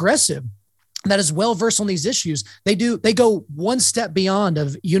then a progressive that is well-versed on these issues, they go one step beyond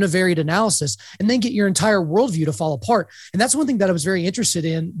of univariate analysis and then get your entire worldview to fall apart. And that's one thing that I was very interested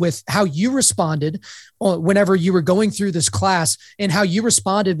in with how you responded whenever you were going through this class, and how you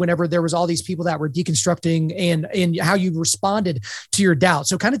responded whenever there was all these people that were deconstructing, and how you responded to your doubt.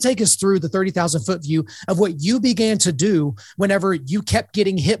 So kind of take us through the 30,000 foot view of what you began to do whenever you kept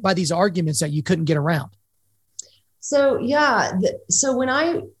getting hit by these arguments that you couldn't get around. So, yeah. So when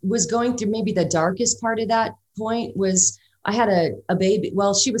I was going through maybe the darkest part of that point was I had a baby.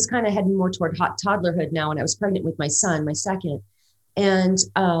 Well, she was kind of heading more toward hot toddlerhood now, and I was pregnant with my son, my second. And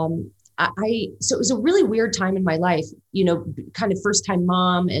so it was a really weird time in my life, kind of first time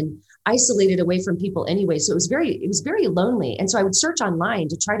mom and isolated away from people anyway. So it was very lonely. And so I would search online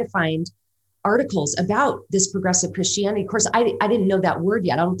to try to find articles about this progressive Christianity. Of course, I didn't know that word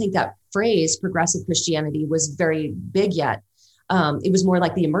yet. I don't think that phrase progressive Christianity was very big yet. It was more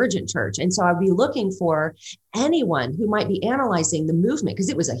like the emergent church. And so I'd be looking for anyone who might be analyzing the movement, because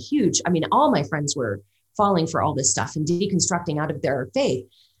it was all my friends were falling for all this stuff and deconstructing out of their faith.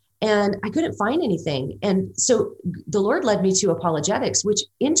 And I couldn't find anything. And so the Lord led me to apologetics, which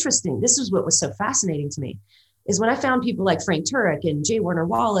interesting. This is what was so fascinating to me, is when I found people like Frank Turek and J. Warner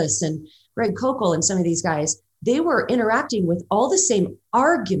Wallace and Greg Koukl and some of these guys, they were interacting with all the same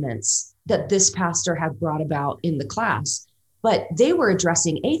arguments that this pastor had brought about in the class, but they were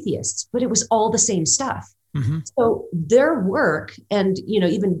addressing atheists, but it was all the same stuff. Mm-hmm. So their work and,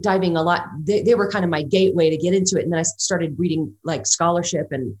 even diving a lot, they were kind of my gateway to get into it. And then I started reading like scholarship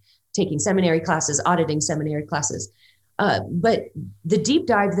and taking seminary classes, auditing seminary classes. But the deep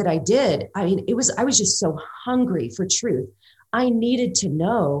dive that I did, I was just so hungry for truth. I needed to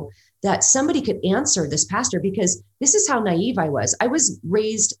know that somebody could answer this pastor, because this is how naive I was. I was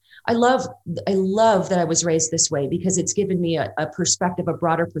raised, I love that I was raised this way, because it's given me a perspective, a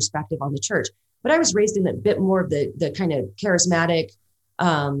broader perspective on the church. But I was raised in a bit more of the kind of charismatic,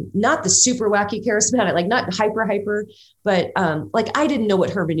 not the super wacky charismatic, like not hyper, but I didn't know what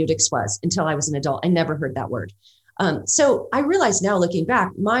hermeneutics was until I was an adult. I never heard that word. So I realize now, looking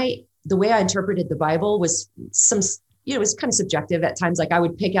back, the way I interpreted the Bible was it was kind of subjective at times. Like I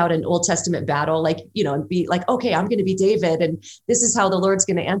would pick out an Old Testament battle, and be like, okay, I'm going to be David, and this is how the Lord's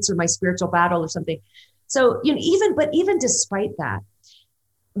going to answer my spiritual battle or something. So, even despite that,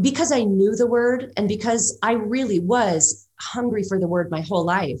 because I knew the word and because I really was hungry for the word my whole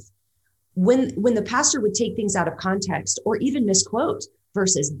life, when the pastor would take things out of context or even misquote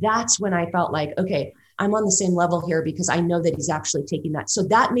verses, that's when I felt like, okay, I'm on the same level here, because I know that he's actually taking that. So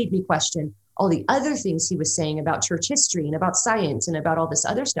that made me question all the other things he was saying about church history and about science and about all this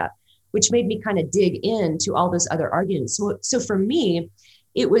other stuff, which made me kind of dig into all those other arguments. So for me,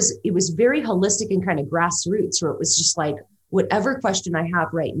 it was very holistic and kind of grassroots, where it was just like, whatever question I have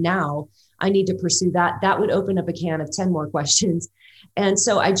right now, I need to pursue that. That would open up a can of 10 more questions. And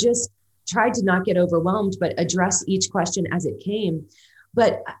so I just tried to not get overwhelmed, but address each question as it came.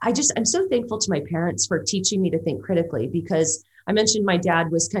 But I'm so thankful to my parents for teaching me to think critically, because I mentioned my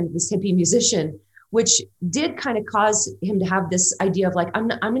dad was kind of this hippie musician, which did kind of cause him to have this idea of like, I'm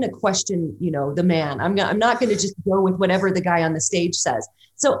going to question, the man. I'm not going to just go with whatever the guy on the stage says.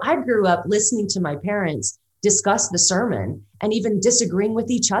 So I grew up listening to my parents discuss the sermon and even disagreeing with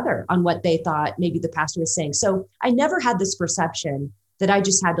each other on what they thought maybe the pastor was saying. So I never had this perception that I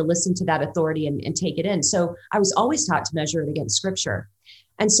just had to listen to that authority and take it in. So I was always taught to measure it against scripture.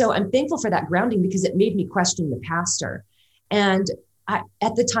 And so I'm thankful for that grounding, because it made me question the pastor. And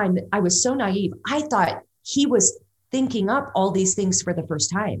at the time, I was so naive. I thought he was thinking up all these things for the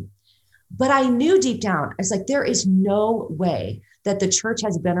first time. But I knew deep down, I was like, there is no way that the church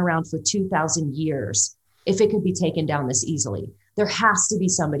has been around for 2,000 years if it could be taken down this easily. There has to be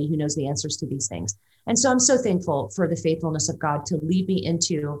somebody who knows the answers to these things. And so I'm so thankful for the faithfulness of God to lead me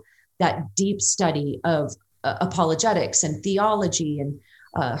into that deep study of apologetics and theology and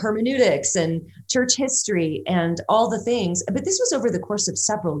hermeneutics and church history and all the things. But this was over the course of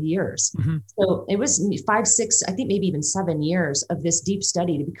several years. Mm-hmm. So it was 5, 6, I think maybe even 7 years of this deep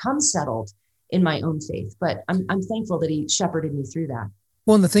study to become settled in my own faith. But I'm thankful that he shepherded me through that.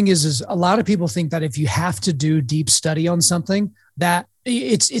 Well, and the thing is a lot of people think that if you have to do deep study on something, that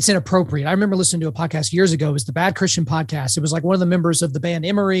it's inappropriate. I remember listening to a podcast years ago. It was the Bad Christian podcast. It was like one of the members of the band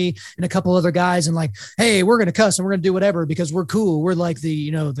Emery and a couple other guys, and like, hey, we're going to cuss and we're going to do whatever because we're cool. We're like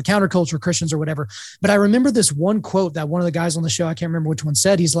the counterculture Christians or whatever. But I remember this one quote that one of the guys on the show, I can't remember which one,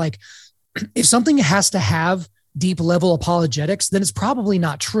 said. He's like, if something has to have deep level apologetics, then it's probably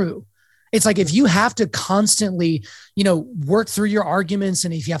not true. It's like, if you have to constantly, work through your arguments,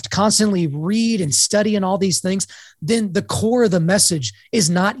 and if you have to constantly read and study and all these things, then the core of the message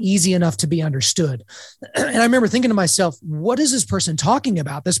is not easy enough to be understood. And I remember thinking to myself, what is this person talking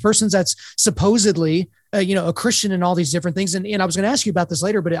about? This person's that's supposedly, a Christian and all these different things. And I was going to ask you about this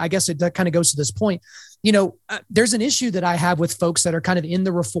later, but I guess that kind of goes to this point. There's an issue that I have with folks that are kind of in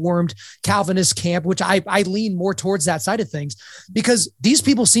the Reformed Calvinist camp, which I lean more towards that side of things, because these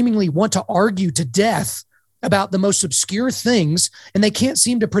people seemingly want to argue to death about the most obscure things, and they can't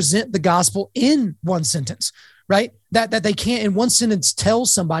seem to present the gospel in one sentence, right? That they can't in one sentence tell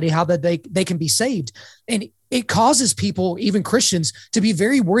somebody how that they can be saved. And it causes people, even Christians, to be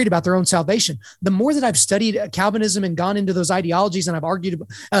very worried about their own salvation. The more that I've studied Calvinism and gone into those ideologies, and I've argued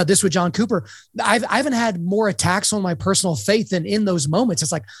this with John Cooper, I haven't had more attacks on my personal faith than in those moments.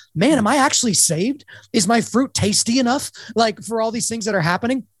 It's like, man, am I actually saved? Is my fruit tasty enough? Like, for all these things that are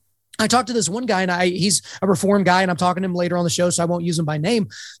happening? I talked to this one guy, and he's a Reformed guy, and I'm talking to him later on the show, so I won't use him by name.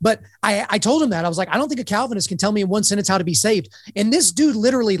 But I told him that. I was like, I don't think a Calvinist can tell me in one sentence how to be saved. And this dude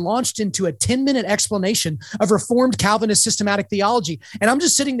literally launched into a 10-minute explanation of Reformed Calvinist systematic theology. And I'm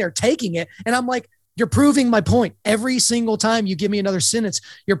just sitting there taking it, and I'm like, you're proving my point. Every single time you give me another sentence,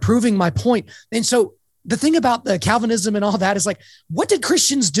 you're proving my point. And so the thing about the Calvinism and all that is, like, what did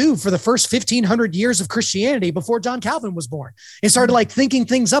Christians do for the first 1,500 years of Christianity before John Calvin was born? It started like thinking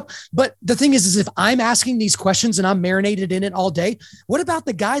things up. But the thing is if I'm asking these questions and I'm marinated in it all day, what about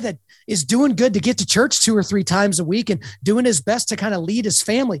the guy that is doing good to get to church 2 or 3 times a week and doing his best to kind of lead his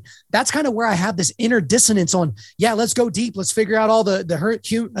family? That's kind of where I have this inner dissonance on, yeah, let's go deep. Let's figure out all the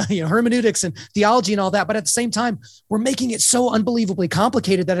hermeneutics and theology and all that. But at the same time, we're making it so unbelievably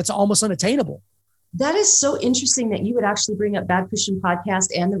complicated that it's almost unattainable. That is so interesting that you would actually bring up Bad Christian Podcast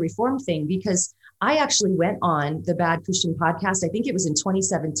and the Reformed thing, because I actually went on the Bad Christian Podcast. I think it was in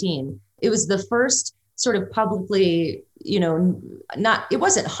 2017. It was the first sort of publicly, it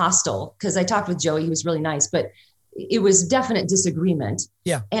wasn't hostile, because I talked with Joey. He was really nice, but it was definite disagreement.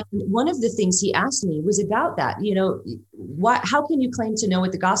 Yeah. And one of the things he asked me was about that. How can you claim to know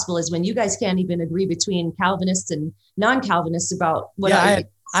what the gospel is when you guys can't even agree between Calvinists and non-Calvinists about what? Yeah,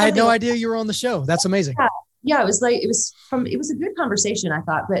 I had no idea you were on the show. That's amazing. Yeah, it was a good conversation, I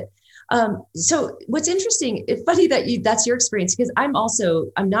thought. But so what's interesting, it's funny that that's your experience, because I'm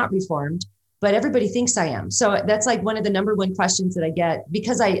not Reformed, but everybody thinks I am. So that's like one of the number one questions that I get,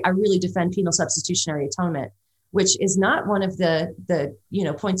 because I really defend penal substitutionary atonement, which is not one of the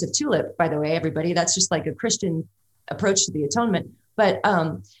points of TULIP, by the way, everybody. That's just like a Christian approach to the atonement. But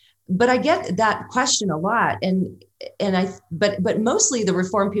I get that question a lot, but mostly the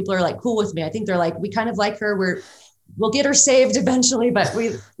Reformed people are like cool with me. I think they're like, we kind of like her. We'll get her saved eventually, but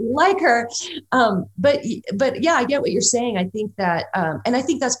we like her. But yeah, I get what you're saying. I think that, and I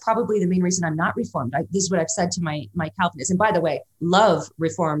think that's probably the main reason I'm not Reformed. This is what I've said to my Calvinists. And by the way, love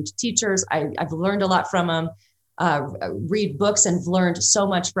Reformed teachers. I've learned a lot from them. Read books and learned so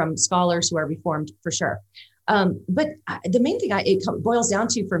much from scholars who are Reformed, for sure. But the main thing it boils down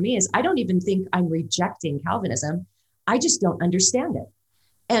to for me is, I don't even think I'm rejecting Calvinism. I just don't understand it.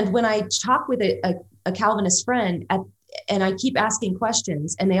 And when I talk with a Calvinist friend and I keep asking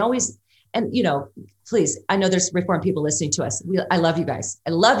questions, and they always, and please, I know there's Reformed people listening to us. I love you guys. I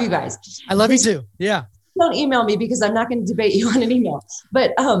love you guys. I love you too. Yeah. Don't email me, because I'm not going to debate you on an email.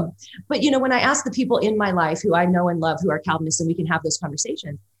 But when I ask the people in my life who I know and love who are Calvinists, and we can have those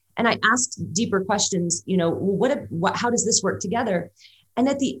conversations, and I ask deeper questions, how does this work together? And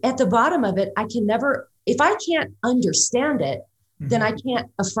at the bottom of it, I can never, if I can't understand it, then I can't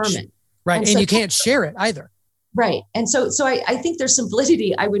affirm it. Right. And you can't share it either. Right. And so I think there's some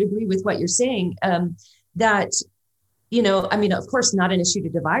validity. I would agree with what you're saying, that, I mean, of course, not an issue to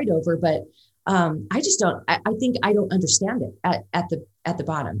divide over, but I just don't, I think I don't understand it at the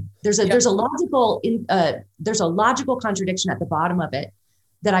bottom. There's a logical contradiction at the bottom of it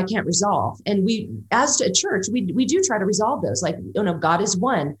that I can't resolve. And we, as a church, we do try to resolve those. Like, God is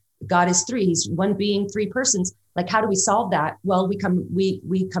one, God is three, he's one being, three persons. Like, how do we solve that? Well, we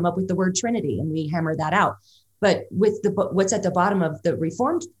come up with the word Trinity and we hammer that out. But with what's at the bottom of the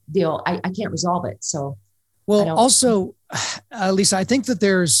Reformed deal, I can't resolve it. So, well, also, Lisa, I think that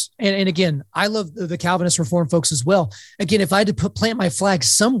there's, and again, I love the Calvinist Reformed folks as well. Again, if I had to plant my flag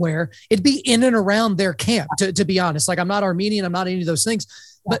somewhere, it'd be in and around their camp, to be honest. Like, I'm not Armenian, I'm not any of those things,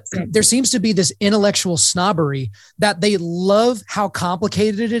 but there seems to be this intellectual snobbery that they love how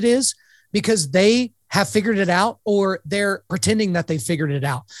complicated it is because they have figured it out, or they're pretending that they figured it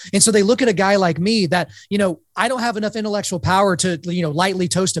out. And so they look at a guy like me that, I don't have enough intellectual power to, lightly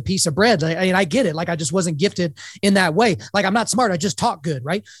toast a piece of bread. I get it. Like, I just wasn't gifted in that way. Like, I'm not smart. I just talk good.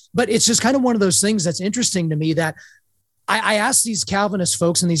 Right. But it's just kind of one of those things that's interesting to me that I ask these Calvinist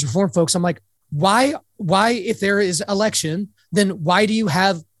folks and these Reformed folks, I'm like, why, if there is election, then why do you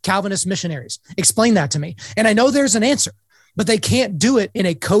have Calvinist missionaries? Explain that to me. And I know there's an answer, but they can't do it in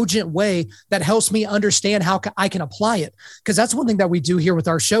a cogent way that helps me understand how I can apply it. Because that's one thing that we do here with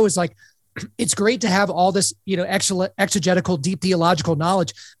our show is like, it's great to have all this, exegetical, deep theological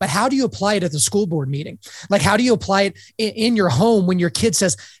knowledge, but how do you apply it at the school board meeting? Like, how do you apply it in your home when your kid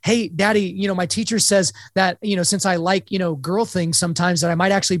says, hey, daddy, my teacher says that, since I like, girl things sometimes that I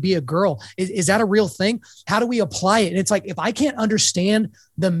might actually be a girl. Is that a real thing? How do we apply it? And it's like, if I can't understand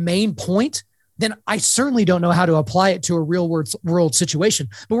the main point, then I certainly don't know how to apply it to a real world situation.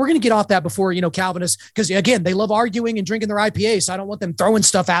 But we're going to get off that before, Calvinists, because again, they love arguing and drinking their IPA. So I don't want them throwing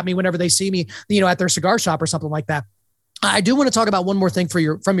stuff at me whenever they see me, at their cigar shop or something like that. I do want to talk about one more thing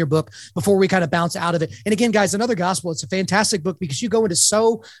from your book before we kind of bounce out of it. And again, guys, Another Gospel, it's a fantastic book because you go into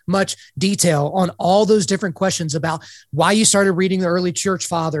so much detail on all those different questions about why you started reading the early church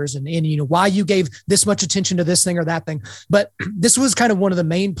fathers and why you gave this much attention to this thing or that thing. But this was kind of one of the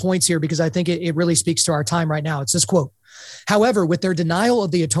main points here because I think it really speaks to our time right now. It's this quote. However, with their denial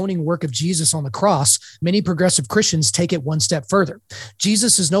of the atoning work of Jesus on the cross, many progressive Christians take it one step further.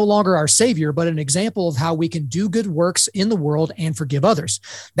 Jesus is no longer our savior, but an example of how we can do good works in the world and forgive others.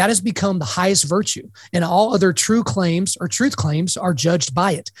 That has become the highest virtue, and all other true claims or truth claims are judged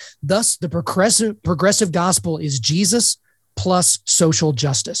by it. Thus, the progressive gospel is Jesus plus social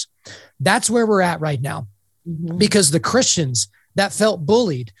justice. That's where we're at right now, because the Christians that felt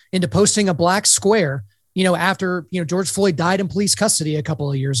bullied into posting a black square after, George Floyd died in police custody a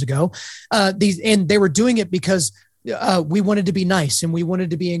couple of years ago, and they were doing it because we wanted to be nice and we wanted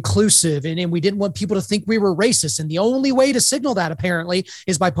to be inclusive and we didn't want people to think we were racist. And the only way to signal that apparently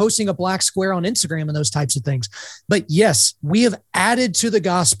is by posting a black square on Instagram and those types of things. But yes, we have added to the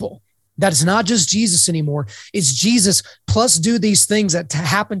gospel that it's not just Jesus anymore. It's Jesus plus do these things that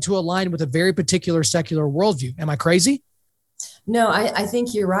happen to align with a very particular secular worldview. Am I crazy? No, I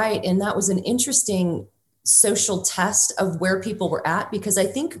think you're right. And that was an interesting social test of where people were at, because I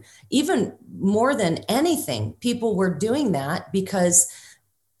think even more than anything, people were doing that because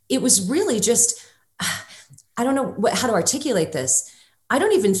it was really just, I don't know how to articulate this. I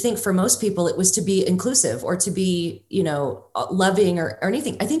don't even think for most people it was to be inclusive or to be, loving or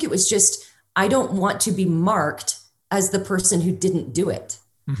anything. I think it was just, I don't want to be marked as the person who didn't do it.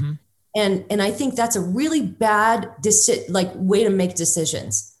 Mm-hmm. And I think that's a really bad way to make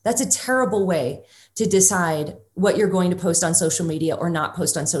decisions. That's a terrible way to decide what you're going to post on social media or not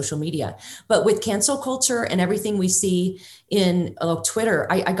post on social media. But with cancel culture and everything we see in Twitter,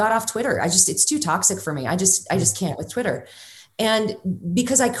 I got off Twitter. It's too toxic for me. I just can't with Twitter. And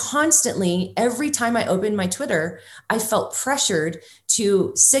because I constantly, every time I opened my Twitter, I felt pressured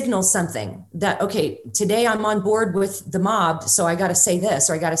to signal something that, okay, today I'm on board with the mob, so I got to say this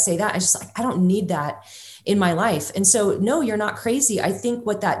or I got to say that. I don't need that in my life. And so, no, you're not crazy. I think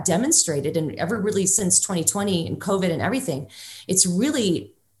what that demonstrated, and really since 2020 and COVID and everything,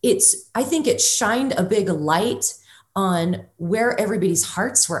 I think it shined a big light on where everybody's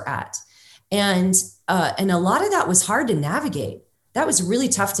hearts were at. And a lot of that was hard to navigate. That was really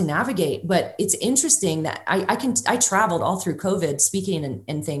tough to navigate, but it's interesting that I traveled all through COVID speaking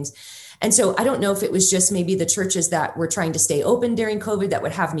and things. And so I don't know if it was just maybe the churches that were trying to stay open during COVID that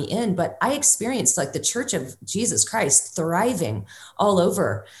would have me in, but I experienced like the Church of Jesus Christ thriving all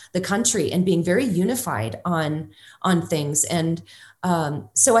over the country and being very unified on things. And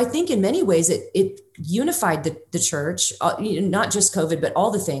So I think in many ways it unified the church, not just COVID, but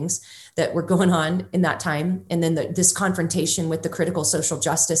all the things that were going on in that time. And then this confrontation with the critical social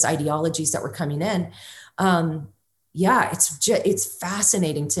justice ideologies that were coming in. Yeah, it's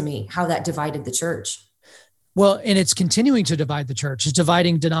fascinating to me how that divided the church. Well, and it's continuing to divide the church. It's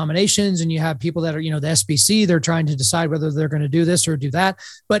dividing denominations, and you have people that are, the SBC, they're trying to decide whether they're going to do this or do that,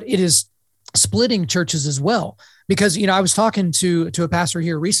 but it is splitting churches as well. Because, I was talking to a pastor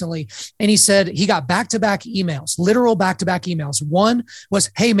here recently, and he said he got back-to-back emails, literal back-to-back emails. One was,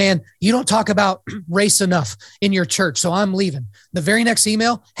 hey man, you don't talk about race enough in your church, so I'm leaving. The very next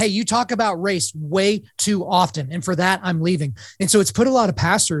email, hey, you talk about race way too often, and for that, I'm leaving. And so it's put a lot of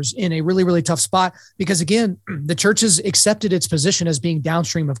pastors in a really, really tough spot because, again, the church has accepted its position as being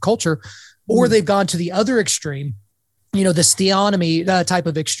downstream of culture, or they've gone to the other extreme, this theonomy type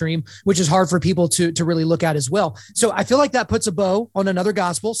of extreme, which is hard for people to really look at as well. So I feel like that puts a bow on another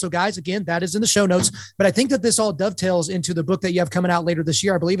gospel. So guys, again, that is in the show notes, but I think that this all dovetails into the book that you have coming out later this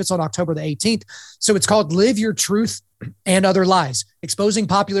year. I believe it's on October the 18th. So it's called Live Your Truth and Other Lies, Exposing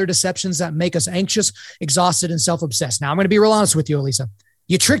Popular Deceptions That Make Us Anxious, Exhausted, and Self-Obsessed. Now I'm going to be real honest with you, ALISA.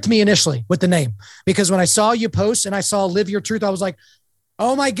 You tricked me initially with the name, because when I saw you post and I saw Live Your Truth, I was like,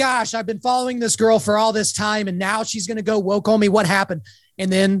 oh my gosh, I've been following this girl for all this time, and now she's going to go woke on me. What happened?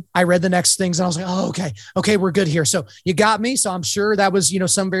 And then I read the next things and I was like, oh, okay, we're good here. So you got me. So I'm sure that was,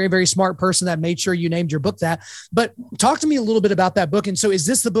 some very, very smart person that made sure you named your book that. But talk to me a little bit about that book. And so is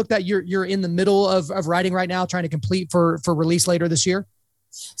this the book that you're in the middle of writing right now, trying to complete for release later this year?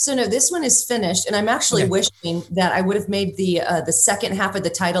 So no, this one is finished, and I'm actually wishing that I would have made the second half of the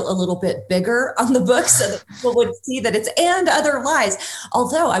title a little bit bigger on the book so that people would see that it's "and other lies."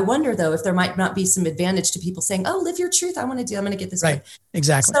 Although I wonder though if there might not be some advantage to people saying, "Oh, live your truth. I'm going to get this." Right. Book.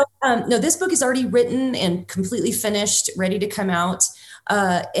 Exactly. So no, this book is already written and completely finished, ready to come out,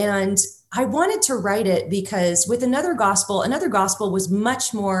 and I wanted to write it because with another gospel was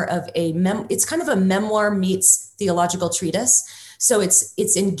much more of it's kind of a memoir meets theological treatise. So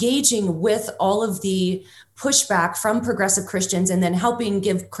it's engaging with all of the pushback from progressive Christians and then helping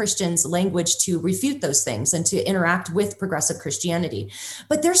give Christians language to refute those things and to interact with progressive Christianity.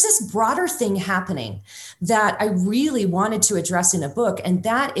 But there's this broader thing happening that I really wanted to address in a book, and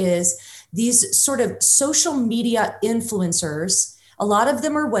that is these sort of social media influencers. A lot of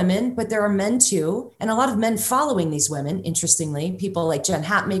them are women, but there are men too, and a lot of men following these women, interestingly, people like Jen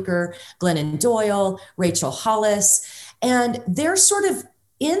Hatmaker, Glennon Doyle, Rachel Hollis. And they're sort of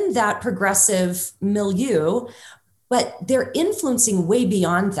in that progressive milieu, but they're influencing way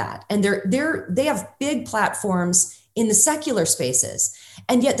beyond that. And they have big platforms in the secular spaces,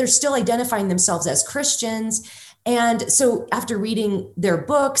 and yet they're still identifying themselves as Christians. And so after reading their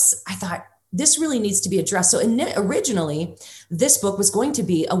books, I thought this really needs to be addressed. So originally, this book was going to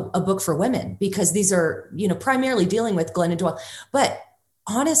be a book for women because these are, primarily dealing with Glennon Doyle. But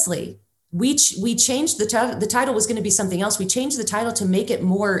honestly, we changed the title was going to be something else. We changed the title to make it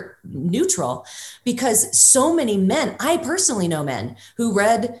more neutral because so many men, I personally know men who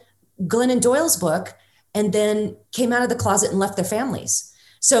read Glennon Doyle's book and then came out of the closet and left their families.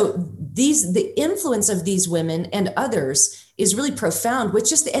 So the influence of these women and others is really profound,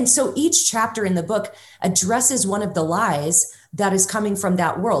 and so each chapter in the book addresses one of the lies that is coming from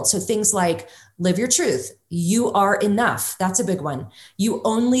that world. So things like live your truth. You are enough. That's a big one. You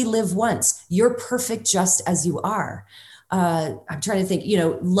only live once. You're perfect just as you are. I'm trying to think,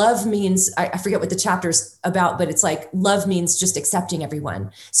 love means, I forget what the chapter's about, but it's like love means just accepting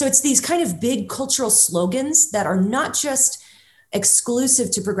everyone. So it's these kind of big cultural slogans that are not just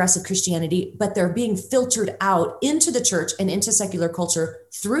exclusive to progressive Christianity, but they're being filtered out into the church and into secular culture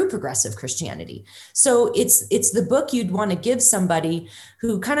through progressive Christianity. So it's the book you'd want to give somebody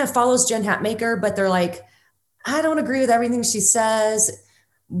who kind of follows Jen Hatmaker, but they're like, I don't agree with everything she says,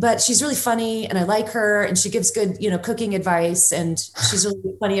 but she's really funny and I like her and she gives good, cooking advice and she's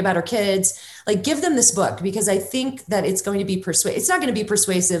really funny about her kids. Like, give them this book because I think that it's going to be It's not going to be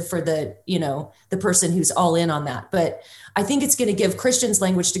persuasive for the person who's all in on that, but I think it's going to give Christians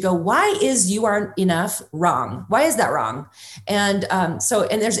language to go, why is you aren't enough wrong? Why is that wrong? And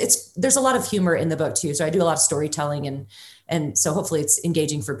there's a lot of humor in the book too. So I do a lot of storytelling and so hopefully it's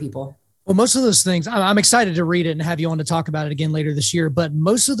engaging for people. Well, most of those things, I'm excited to read it and have you on to talk about it again later this year. But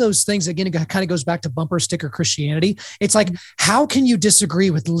most of those things, again, it kind of goes back to bumper sticker Christianity. It's like, how can you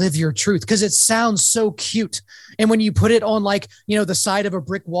disagree with live your truth? Because it sounds so cute. And when you put it on like, the side of a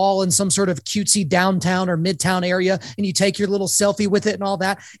brick wall in some sort of cutesy downtown or midtown area, and you take your little selfie with it and all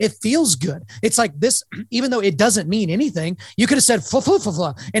that, it feels good. It's like this, even though it doesn't mean anything, you could have said, fla, fla, fla,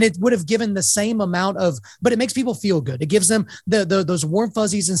 fla, and it would have given the same amount of, but it makes people feel good. It gives them those warm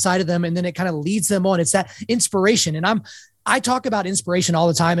fuzzies inside of them. And then it kind of leads them on. It's that inspiration. And I talk about inspiration all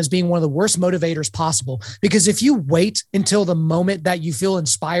the time as being one of the worst motivators possible, because if you wait until the moment that you feel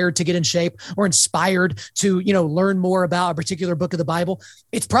inspired to get in shape or inspired to, learn more about a particular book of the Bible,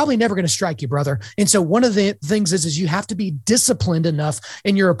 it's probably never going to strike you, brother. And so one of the things is you have to be disciplined enough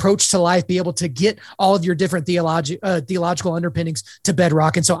in your approach to life, be able to get all of your different theological underpinnings to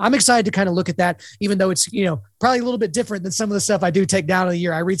bedrock. And so I'm excited to kind of look at that, even though it's, probably a little bit different than some of the stuff I do take down in the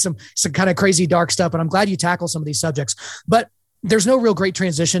year. I read some kind of crazy dark stuff, and I'm glad you tackle some of these subjects. But there's no real great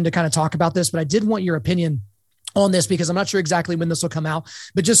transition to kind of talk about this, but I did want your opinion on this because I'm not sure exactly when this will come out,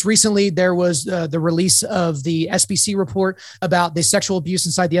 but just recently there was the release of the SBC report about the sexual abuse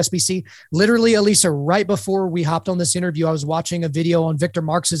inside the SBC. Literally, ALISA, right before we hopped on this interview, I was watching a video on Victor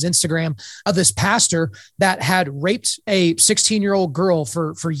Marx's Instagram of this pastor that had raped a 16-year-old girl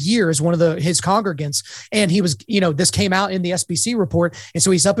for years, one of his congregants. And he was, this came out in the SBC report. And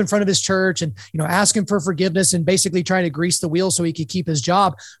so he's up in front of his church and, asking for forgiveness and basically trying to grease the wheel so he could keep his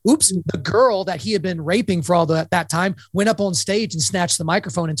job. Oops, the girl that he had been raping for all at that time went up on stage and snatched the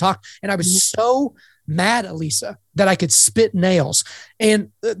microphone and talked. And I was so mad, ALISA, that I could spit nails.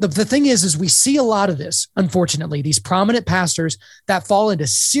 And the thing is we see a lot of this, unfortunately, these prominent pastors that fall into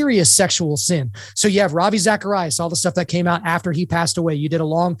serious sexual sin. So you have Ravi Zacharias, all the stuff that came out after he passed away. You did a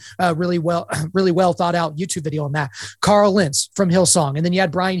long, really well thought out YouTube video on that. Carl Lentz from Hillsong. And then you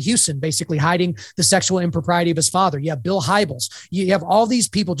had Brian Houston basically hiding the sexual impropriety of his father. You have Bill Hybels. You have all these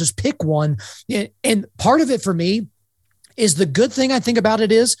people, just pick one. And part of it for me is the good thing I think about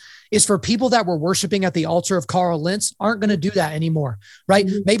it is for people that were worshiping at the altar of Carl Lentz aren't going to do that anymore, right?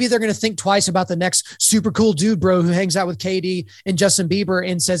 Mm-hmm. Maybe they're going to think twice about the next super cool dude, bro, who hangs out with KD and Justin Bieber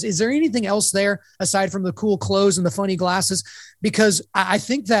and says, is there anything else there aside from the cool clothes and the funny glasses? Because I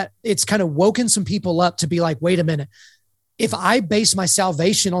think that it's kind of woken some people up to be like, wait a minute, if I base my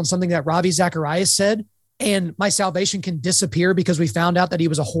salvation on something that Ravi Zacharias said, and my salvation can disappear because we found out that he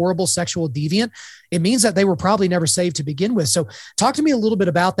was a horrible sexual deviant, it means that they were probably never saved to begin with. So talk to me a little bit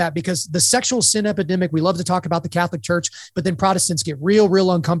about that, because the sexual sin epidemic, we love to talk about the Catholic Church, but then Protestants get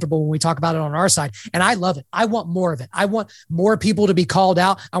real uncomfortable when we talk about it on our side. And I love it. I want more of it. I want more people to be called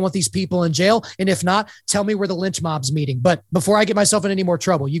out. I want these people in jail. And if not, tell me where the lynch mob's meeting. But before I get myself in any more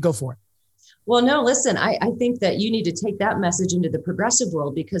trouble, you go for it. Well, no, listen, I think that you need to take that message into the progressive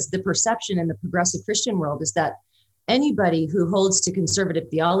world, because the perception in the progressive Christian world is that anybody who holds to conservative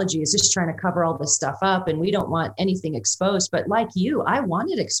theology is just trying to cover all this stuff up, and we don't want anything exposed. But like you, I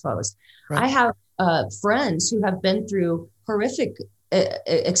want it exposed. Right. I have friends who have been through horrific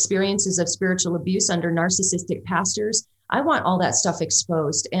experiences of spiritual abuse under narcissistic pastors. I want all that stuff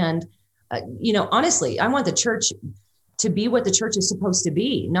exposed. And, honestly, I want the church to be what the church is supposed to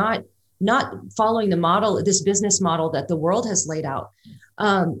be, not following the model, this business model that the world has laid out.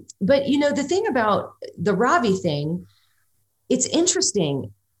 But, the thing about the Ravi thing, it's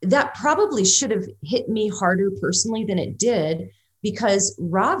interesting. That probably should have hit me harder personally than it did, because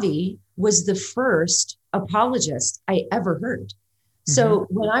Ravi was the first apologist I ever heard. Mm-hmm. So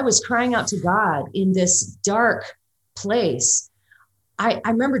when I was crying out to God in this dark place, I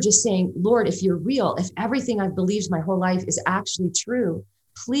remember just saying, Lord, if you're real, if everything I've believed my whole life is actually true,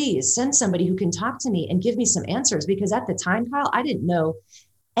 please send somebody who can talk to me and give me some answers. Because at the time, Kyle, I didn't know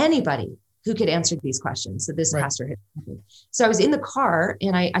anybody who could answer these questions that this pastor had. So I was in the car,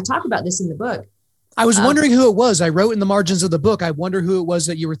 and I talk about this in the book. I was wondering who it was. I wrote in the margins of the book, I wonder who it was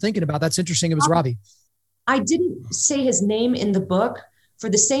that you were thinking about. That's interesting. It was Ravi. I didn't say his name in the book for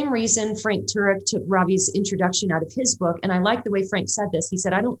the same reason Frank Turek took Ravi's introduction out of his book. And I like the way Frank said this. He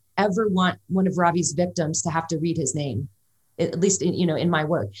said, I don't ever want one of Ravi's victims to have to read his name, at least in my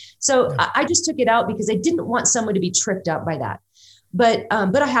work. So yeah. I just took it out because I didn't want someone to be tripped up by that. But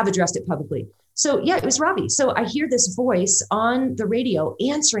I have addressed it publicly. So yeah, it was Ravi. So I hear this voice on the radio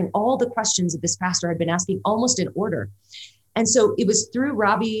answering all the questions that this pastor had been asking almost in order. And so it was through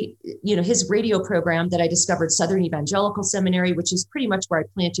Ravi, his radio program, that I discovered Southern Evangelical Seminary, which is pretty much where I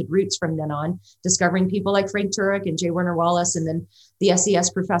planted roots from then on, discovering people like Frank Turek and J. Werner Wallace, and then the SES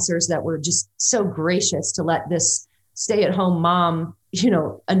professors that were just so gracious to let this stay-at-home mom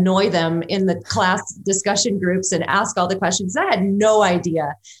annoy them in the class discussion groups and ask all the questions. I had no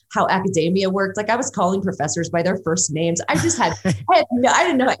idea how academia worked. Like I was calling professors by their first names. I didn't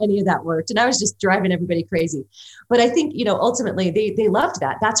know how any of that worked. And I was just driving everybody crazy. But I think, ultimately they loved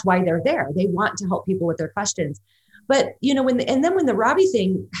that. That's why they're there. They want to help people with their questions. But, when the Robbie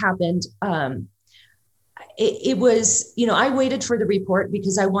thing happened, it was, I waited for the report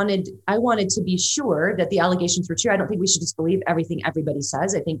because I wanted to be sure that the allegations were true. I don't think we should just believe everything everybody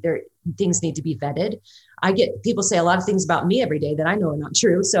says. I think things need to be vetted. I get people say a lot of things about me every day that I know are not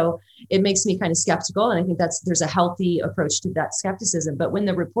true. So it makes me kind of skeptical. And I think there's a healthy approach to that skepticism. But when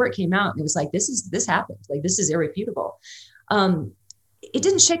the report came out, it was like, this happened. Like, this is irrefutable. It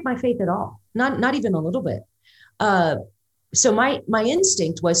didn't shake my faith at all. Not even a little bit. So my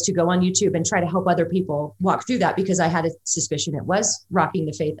instinct was to go on YouTube and try to help other people walk through that because I had a suspicion it was rocking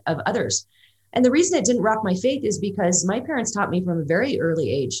the faith of others. And the reason it didn't rock my faith is because my parents taught me from a very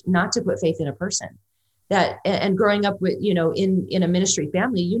early age not to put faith in a person. And growing up with, in a ministry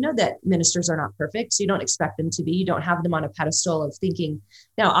family, that ministers are not perfect. So you don't expect them to be. You don't have them on a pedestal of thinking.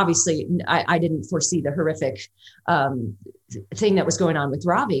 Now, obviously, I didn't foresee the horrific thing that was going on with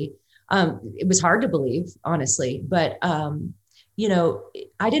Robbie. It was hard to believe, honestly, but,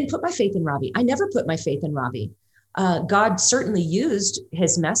 I didn't put my faith in Robbie. I never put my faith in Robbie. God certainly used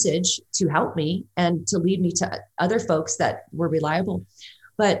his message to help me and to lead me to other folks that were reliable.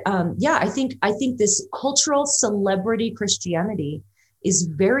 But I think this cultural celebrity Christianity is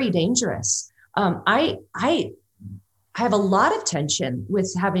very dangerous. I have a lot of tension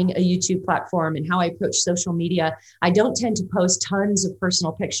with having a YouTube platform and how I approach social media. I don't tend to post tons of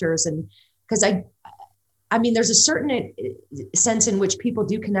personal pictures, and because I mean, there's a certain sense in which people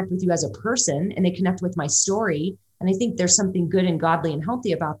do connect with you as a person and they connect with my story. And I think there's something good and godly and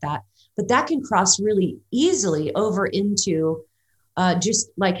healthy about that. But that can cross really easily over into just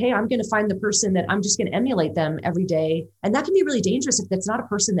like, hey, I'm going to find the person that I'm just going to emulate them every day. And that can be really dangerous if that's not a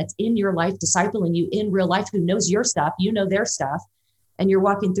person that's in your life, discipling you in real life, who knows your stuff, their stuff, and you're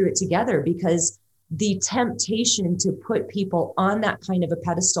walking through it together, because the temptation to put people on that kind of a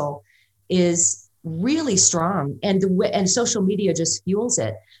pedestal is really strong. And social media just fuels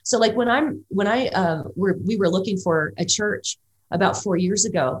it. So like we were looking for a church about 4 years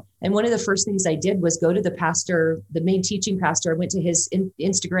ago. And one of the first things I did was go to the main teaching pastor. I went to his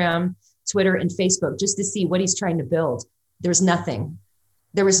Instagram, Twitter, and Facebook just to see what he's trying to build. There was nothing.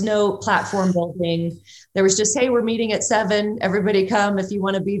 There was no platform building. There was just, hey, we're meeting at 7. Everybody come if you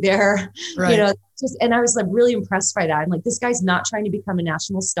want to be there. Right. And I was like really impressed by that. I'm like, this guy's not trying to become a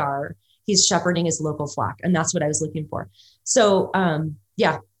national star. He's shepherding his local flock. And that's what I was looking for. So,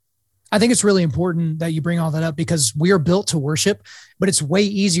 I think it's really important that you bring all that up, because we are built to worship, but it's way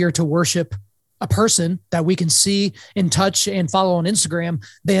easier to worship a person that we can see and touch and follow on Instagram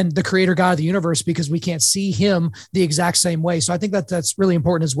than the creator God of the universe, because we can't see him the exact same way. So I think that's really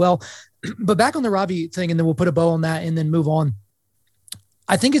important as well. But back on the Robbie thing, and then we'll put a bow on that and then move on.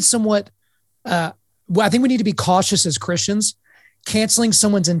 I think it's somewhat, I think we need to be cautious as Christians, canceling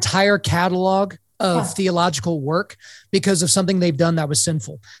someone's entire catalog of theological work because of something they've done that was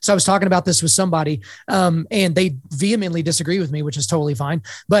sinful. So I was talking about this with somebody, and they vehemently disagree with me, which is totally fine.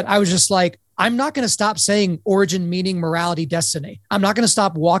 But I was just like, I'm not going to stop saying origin, meaning, morality, destiny. I'm not going to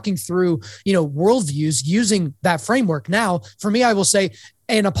stop walking through, worldviews using that framework. Now, for me, I will say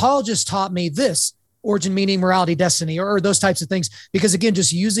an apologist taught me this: origin, meaning, morality, destiny, or those types of things, because again,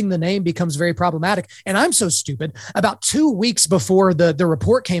 just using the name becomes very problematic. And I'm so stupid. About 2 weeks before the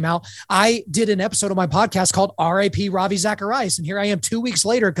report came out, I did an episode of my podcast called R.I.P. Ravi Zacharias. And here I am 2 weeks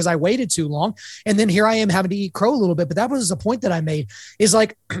later, because I waited too long. And then here I am having to eat crow a little bit. But that was the point that I made, is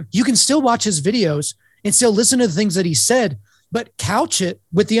like, you can still watch his videos and still listen to the things that he said, but couch it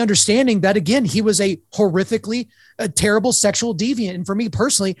with the understanding that, again, he was a terrible sexual deviant. And for me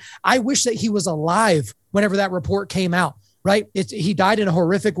personally, I wish that he was alive whenever that report came out, right? He died in a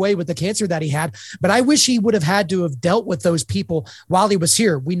horrific way with the cancer that he had, but I wish he would have had to have dealt with those people while he was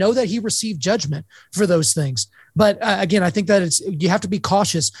here. We know that he received judgment for those things. But again, I think that you have to be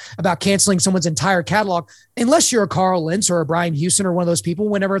cautious about canceling someone's entire catalog, unless you're a Carl Lentz or a Brian Houston or one of those people.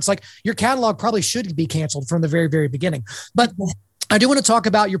 Whenever it's like, your catalog probably should be canceled from the very, very beginning. But I do want to talk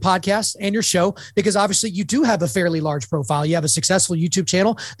about your podcast and your show, because obviously you do have a fairly large profile. You have a successful YouTube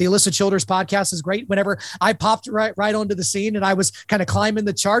channel. The ALISA Childers podcast is great. Whenever I popped right onto the scene and I was kind of climbing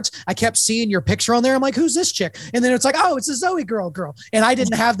the charts, I kept seeing your picture on there. I'm like, who's this chick? And then it's like, oh, it's a Zoe girl. And I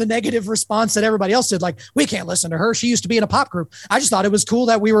didn't have the negative response that everybody else did. Like, we can't listen to her. She used to be in a pop group. I just thought it was cool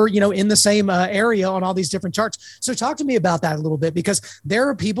that we were, in the same area on all these different charts. So talk to me about that a little bit, because there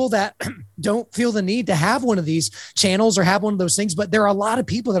are people that don't feel the need to have one of these channels or have one of those things, but there are a lot of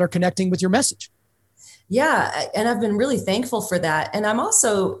people that are connecting with your message. Yeah. And I've been really thankful for that. And I'm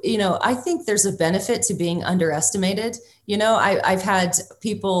also, I think there's a benefit to being underestimated. I've had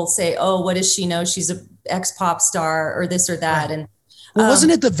people say, oh, what does she know? She's a ex-pop star or this or that. Right. And well,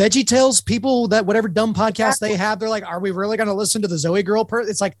 wasn't it the VeggieTales people that whatever dumb podcast they have? They're like, are we really going to listen to the Zoe girl?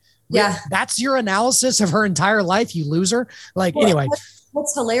 It's like, yeah, that's your analysis of her entire life, you loser. Like, well, anyway.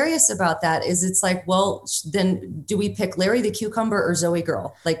 What's hilarious about that is it's like, well, then do we pick Larry the Cucumber or Zoe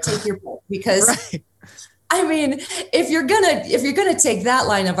girl? Like, take your pick, because right. I mean, if you're gonna take that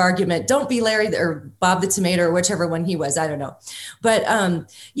line of argument, don't be Larry or Bob the Tomato or whichever one he was. I don't know, but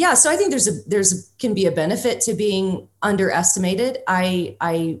yeah. So I think can be a benefit to being underestimated.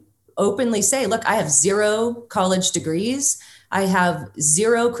 I openly say, look, I have 0 college degrees. I have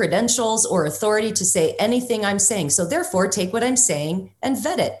 0 credentials or authority to say anything I'm saying. So therefore, take what I'm saying and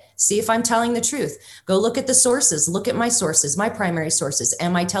vet it. See if I'm telling the truth. Go look at the sources. Look at my sources, my primary sources.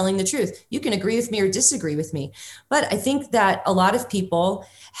 Am I telling the truth? You can agree with me or disagree with me. But I think that a lot of people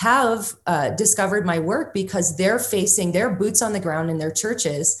have discovered my work because they're facing their boots on the ground in their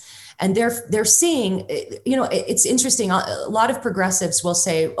churches. And they're seeing, it's interesting. A lot of progressives will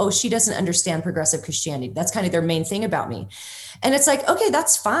say, oh, she doesn't understand progressive Christianity. That's kind of their main thing about me. And it's like, okay,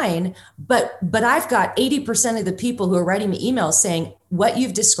 that's fine. But I've got 80% of the people who are writing me emails saying what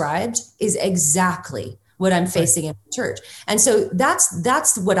you've described is exactly what I'm facing in church. And so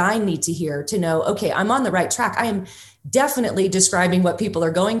that's what I need to hear to know, okay, I'm on the right track. I am definitely describing what people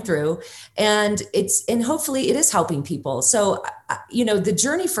are going through, and hopefully it is helping people. So, the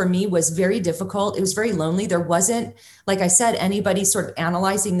journey for me was very difficult. It was very lonely. There wasn't, like I said, anybody sort of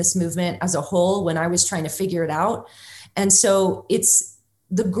analyzing this movement as a whole when I was trying to figure it out. And so it's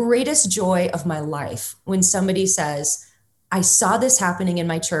the greatest joy of my life when somebody says, I saw this happening in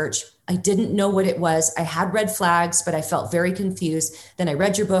my church. I didn't know what it was. I had red flags, but I felt very confused. Then I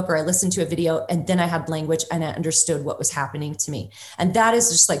read your book or I listened to a video, and then I had language and I understood what was happening to me. And that is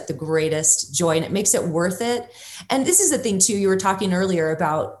just like the greatest joy, and it makes it worth it. And this is the thing too, you were talking earlier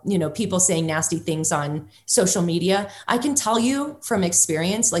about, people saying nasty things on social media. I can tell you from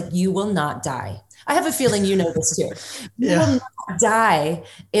experience, like, you will not die. I have a feeling you know this too. You will not die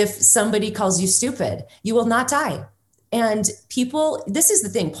if somebody calls you stupid. You will not die. And people, this is the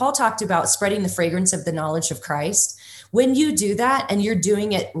thing, Paul talked about spreading the fragrance of the knowledge of Christ. When you do that and you're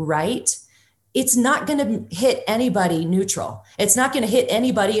doing it right, it's not going to hit anybody neutral. It's not going to hit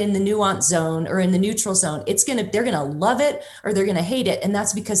anybody in the nuance zone or in the neutral zone. They're going to love it or they're going to hate it. And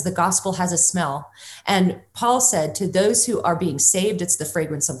that's because the gospel has a smell. And Paul said, to those who are being saved, it's the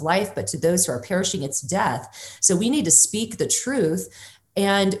fragrance of life, but to those who are perishing, it's death. So we need to speak the truth.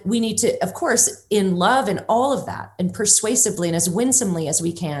 And we need to, of course, in love and all of that, and persuasively and as winsomely as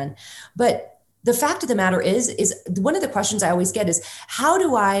we can. But the fact of the matter is one of the questions I always get is, how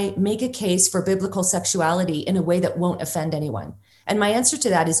do I make a case for biblical sexuality in a way that won't offend anyone? And my answer to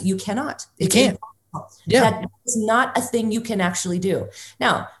that is, you cannot. You can't. Yeah. That is not a thing you can actually do.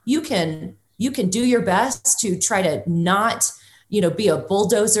 Now, you can do your best to try to not, be a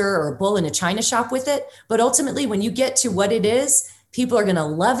bulldozer or a bull in a china shop with it. But ultimately, when you get to what it is, people are going to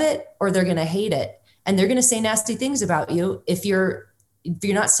love it or they're going to hate it. And they're going to say nasty things about you if you're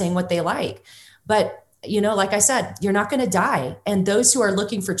not saying what they like. But, like I said, you're not going to die. And those who are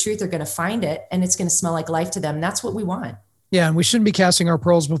looking for truth are going to find it, and it's going to smell like life to them. That's what we want. Yeah. And we shouldn't be casting our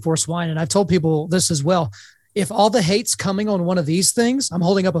pearls before swine. And I've told people this as well. If all the hate's coming on one of these things, I'm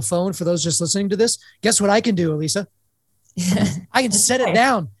holding up a phone for those just listening to this. Guess what I can do, ALISA? I can set it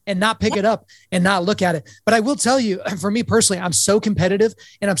down and not pick it up and not look at it. But I will tell you, for me personally, I'm so competitive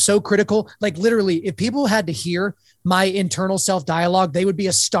and I'm so critical. Like, literally, if people had to hear my internal self-dialogue, they would be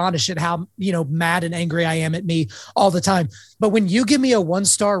astonished at how, mad and angry I am at me all the time. But when you give me a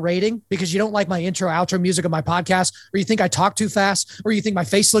 1-star rating because you don't like my intro, outro music of my podcast, or you think I talk too fast, or you think my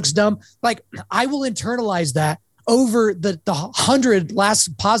face looks dumb, like, I will internalize that over the 100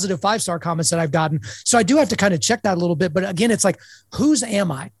 last positive 5-star comments that I've gotten. So I do have to kind of check that a little bit. But again, it's like, whose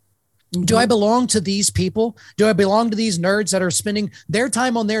am I? Mm-hmm. Do I belong to these people? Do I belong to these nerds that are spending their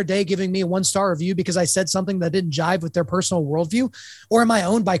time on their day giving me a 1-star review because I said something that didn't jive with their personal worldview? Or am I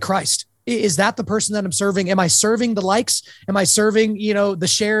owned by Christ? Is that the person that I'm serving? Am I serving the likes? Am I serving, the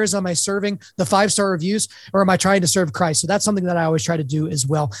shares? Am I serving the 5-star reviews, or am I trying to serve Christ? So that's something that I always try to do as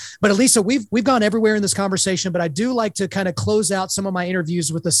well. But ALISA, we've gone everywhere in this conversation, but I do like to kind of close out some of my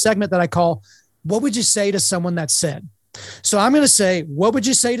interviews with a segment that I call, what would you say to someone that said? So I'm going to say, what would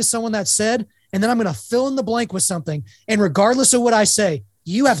you say to someone that said? And then I'm going to fill in the blank with something. And regardless of what I say,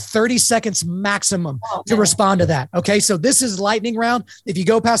 you have 30 seconds maximum to respond to that. Okay. So this is lightning round. If you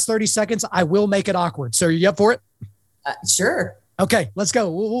go past 30 seconds, I will make it awkward. So are you up for it? Sure. Okay, let's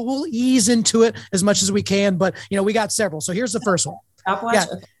go. We'll ease into it as much as we can, but we got several. So here's the first one. Stopwatch? Yeah.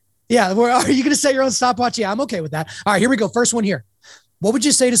 Okay. Yeah. Are you going to set your own stopwatch? Yeah, I'm okay with that. All right, here we go. First one here. What would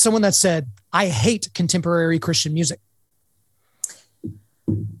you say to someone that said, I hate contemporary Christian music?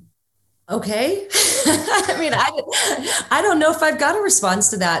 Okay. I mean, I don't know if I've got a response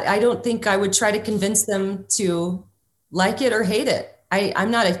to that. I don't think I would try to convince them to like it or hate it.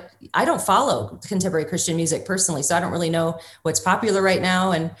 I don't follow contemporary Christian music personally, so I don't really know what's popular right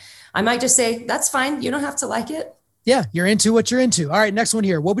now. And I might just say, that's fine. You don't have to like it. Yeah, you're into what you're into. All right, next one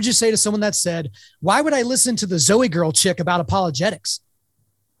here. What would you say to someone that said, why would I listen to the Zoe Girl chick about apologetics?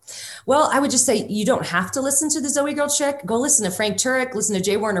 Well, I would just say you don't have to listen to the Zoe Girl chick. Go listen to Frank Turek, listen to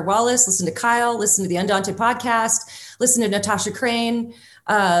J. Warner Wallace, listen to Kyle, listen to the Undaunted podcast, listen to Natasha Crane,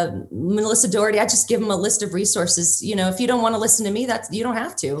 Melissa Doherty. I just give them a list of resources. If you don't want to listen to me, you don't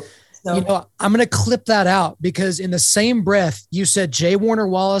have to. So. I'm going to clip that out because in the same breath, you said J. Warner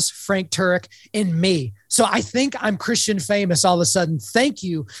Wallace, Frank Turek, and me. So I think I'm Christian famous all of a sudden. Thank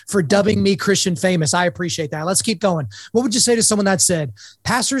you for dubbing me Christian famous. I appreciate that. Let's keep going. What would you say to someone that said,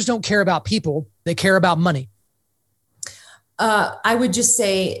 pastors don't care about people, they care about money? I would just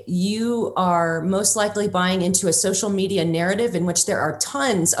say you are most likely buying into a social media narrative in which there are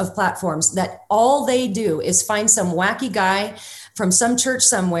tons of platforms that all they do is find some wacky guy from some church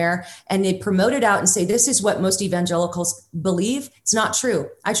somewhere and they promote it out and say, this is what most evangelicals believe. It's not true.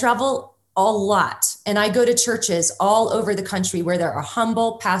 I travel a lot and I go to churches all over the country where there are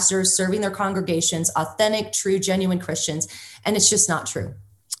humble pastors serving their congregations, authentic, true, genuine Christians. And it's just not true.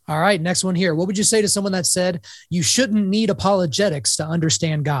 All right, next one here. What would you say to someone that said you shouldn't need apologetics to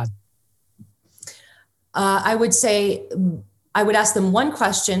understand God? I would ask them one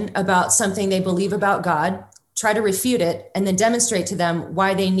question about something they believe about God, try to refute it, and then demonstrate to them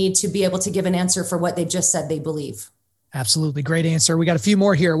why they need to be able to give an answer for what they just said they believe. Absolutely. Great answer. We got a few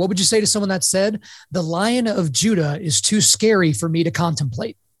more here. What would you say to someone that said the Lion of Judah is too scary for me to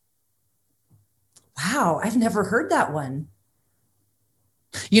contemplate? Wow, I've never heard that one.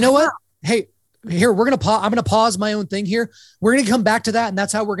 You know what? Hey, here, I'm going to pause my own thing here. We're going to come back to that, and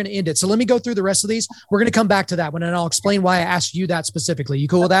that's how we're going to end it. So let me go through the rest of these. We're going to come back to that one, and I'll explain why I asked you that specifically. You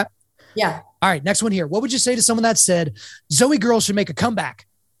cool with that? Yeah. All right, next one here. What would you say to someone that said Zoe Girl should make a comeback?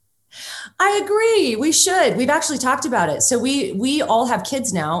 I agree. We should. We've actually talked about it. So we all have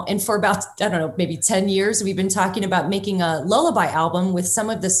kids now. And for about, I don't know, maybe 10 years, we've been talking about making a lullaby album with some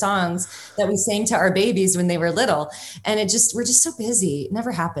of the songs that we sang to our babies when they were little. And we're just so busy. It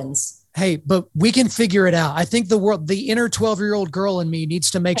never happens. Hey, but we can figure it out. I think the inner 12-year-old girl in me needs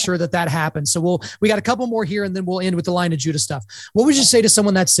to make sure that happens. So we got a couple more here and then we'll end with the Lion of Judah stuff. What would you say to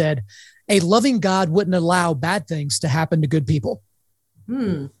someone that said a loving God wouldn't allow bad things to happen to good people?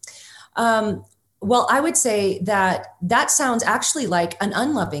 Well, I would say that sounds actually like an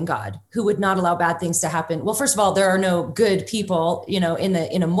unloving God who would not allow bad things to happen. Well, first of all, there are no good people, in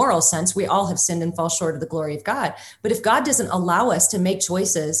a moral sense. We all have sinned and fall short of the glory of God. But if God doesn't allow us to make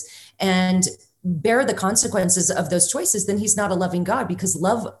choices and bear the consequences of those choices, then he's not a loving God, because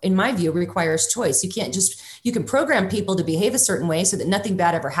love, in my view, requires choice. You can program people to behave a certain way so that nothing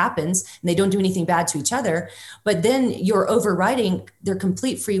bad ever happens and they don't do anything bad to each other. But then you're overriding their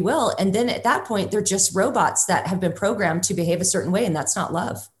complete free will. And then at that point, they're just robots that have been programmed to behave a certain way. And that's not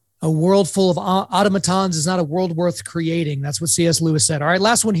love. A world full of automatons is not a world worth creating. That's what C.S. Lewis said. All right,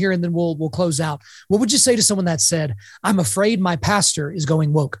 last one here, and then we'll close out. What would you say to someone that said, I'm afraid my pastor is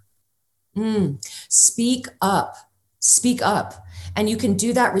going woke? Speak up. And you can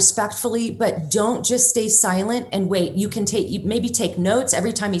do that respectfully, but don't just stay silent and wait. You maybe take notes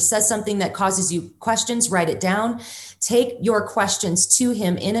every time he says something that causes you questions, write it down, take your questions to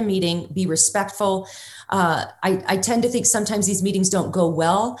him in a meeting, be respectful. I tend to think sometimes these meetings don't go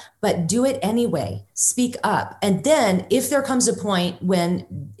well, but do it anyway. Speak up. And then if there comes a point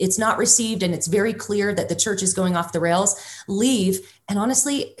when it's not received and it's very clear that the church is going off the rails, leave. And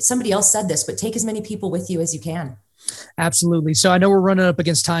honestly, somebody else said this, but take as many people with you as you can. Absolutely. So I know we're running up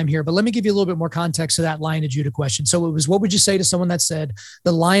against time here, but let me give you a little bit more context to that Lion of Judah question. So it was, what would you say to someone that said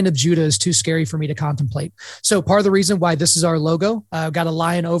the Lion of Judah is too scary for me to contemplate? So part of the reason why this is our logo, I've got a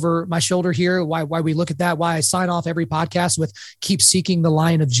lion over my shoulder here, why we look at that, why I sign off every podcast with keep seeking the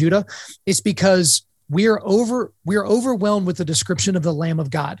Lion of Judah, is because we are overwhelmed with the description of the Lamb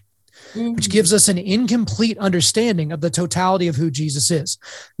of God, which gives us an incomplete understanding of the totality of who Jesus is.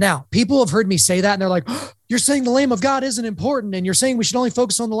 Now, people have heard me say that and they're like, oh, you're saying the Lamb of God isn't important. And you're saying we should only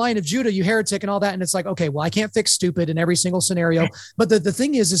focus on the Lion of Judah, you heretic and all that. And it's like, okay, well, I can't fix stupid in every single scenario. But the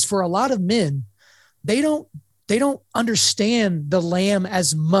thing is for a lot of men, they don't understand the Lamb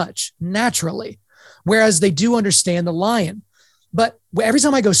as much naturally, whereas they do understand the Lion. But every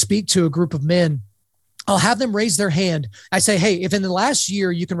time I go speak to a group of men, I'll have them raise their hand. I say, hey, if in the last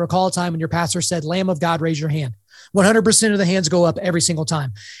year you can recall a time when your pastor said, Lamb of God, raise your hand. 100% of the hands go up every single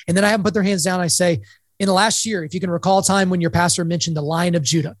time. And then I have them put their hands down. I say, in the last year, if you can recall a time when your pastor mentioned the Lion of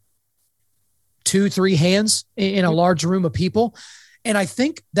Judah, 2-3 hands in a large room of people. And I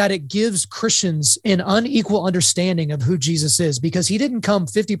think that it gives Christians an unequal understanding of who Jesus is, because he didn't come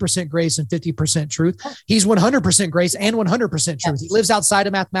 50% grace and 50% truth. He's 100% grace and 100% truth. He lives outside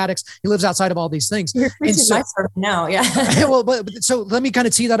of mathematics. He lives outside of all these things. You're preaching my sermon now. Yeah. Well, but so let me kind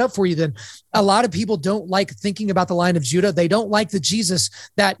of tee that up for you then. A lot of people don't like thinking about the Lion of Judah. They don't like the Jesus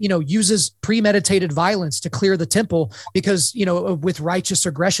that, uses premeditated violence to clear the temple because, with righteous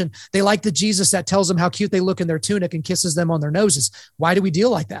aggression. They like the Jesus that tells them how cute they look in their tunic and kisses them on their noses. Why do we deal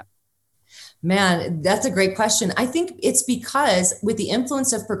like that? Man, that's a great question. I think it's because with the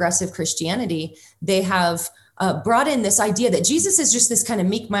influence of progressive Christianity, they have brought in this idea that Jesus is just this kind of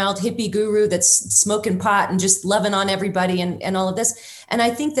meek, mild hippie guru that's smoking pot and just loving on everybody and all of this. And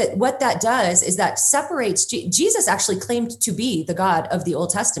I think that what that does is that separates, Jesus actually claimed to be the God of the Old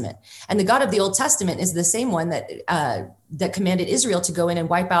Testament. And the God of the Old Testament is the same one that commanded Israel to go in and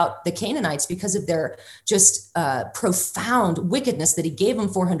wipe out the Canaanites because of their just profound wickedness that he gave them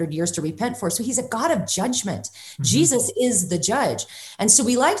 400 years to repent for. So he's a God of judgment. Mm-hmm. Jesus is the judge. And so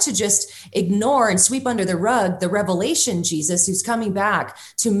we like to just ignore and sweep under the rug the revelation Jesus who's coming back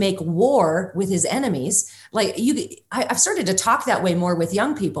to make war with his enemies. I've started to talk that way more with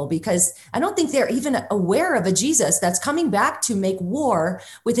young people because I don't think they're even aware of a Jesus that's coming back to make war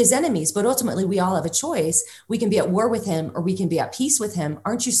with his enemies. But ultimately, we all have a choice. We can be at war with him or we can be at peace with him.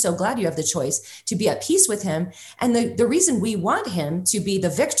 Aren't you so glad you have the choice to be at peace with him? And the reason we want him to be the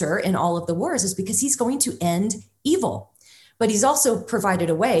victor in all of the wars is because he's going to end evil. But he's also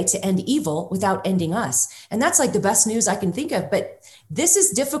provided a way to end evil without ending us. And that's like the best news I can think of. But this is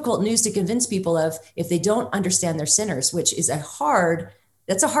difficult news to convince people of if they don't understand they're sinners, which is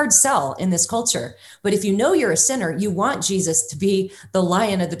that's a hard sell in this culture. But if you know you're a sinner, you want Jesus to be the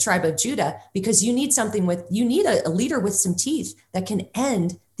Lion of the tribe of Judah because you need a leader with some teeth that can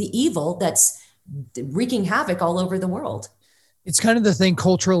end the evil that's wreaking havoc all over the world. It's kind of the thing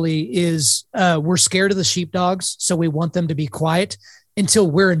culturally is we're scared of the sheepdogs, so we want them to be quiet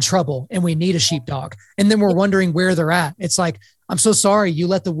until we're in trouble and we need a sheepdog. And then we're wondering where they're at. It's like, I'm so sorry you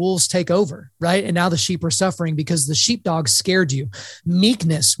let the wolves take over, right? And now the sheep are suffering because the sheepdog scared you.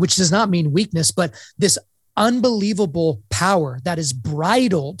 Meekness, which does not mean weakness, but this unbelievable power that is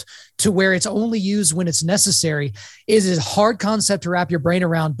bridled to where it's only used when it's necessary is a hard concept to wrap your brain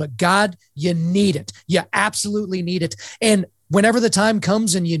around. But God, you need it. You absolutely need it. And whenever the time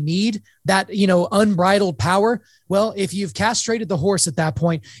comes and you need that, unbridled power, well, if you've castrated the horse at that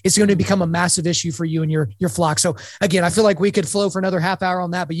point, it's going to become a massive issue for you and your flock. So again, I feel like we could flow for another half hour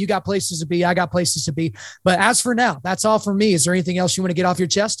on that, but you got places to be. I got places to be. But as for now, that's all for me. Is there anything else you want to get off your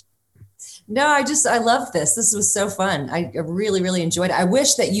chest? No, I love this. This was so fun. I really, really enjoyed it. I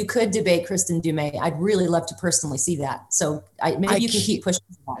wish that you could debate Kristen Dumais. I'd really love to personally see that. So maybe you can keep pushing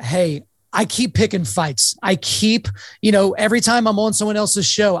that. Hey, I keep picking fights. I keep, every time I'm on someone else's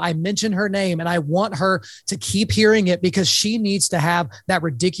show, I mention her name and I want her to keep hearing it because she needs to have that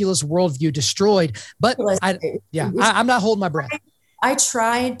ridiculous worldview destroyed. But I'm not holding my breath. I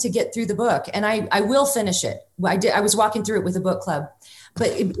tried to get through the book and I will finish it. I was walking through it with a book club, but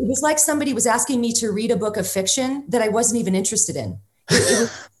it was like somebody was asking me to read a book of fiction that I wasn't even interested in.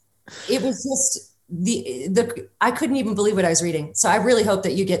 It was just I couldn't even believe what I was reading. So I really hope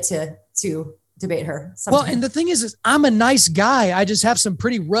that you get to debate her sometime. Well, and the thing is I'm a nice guy. I just have some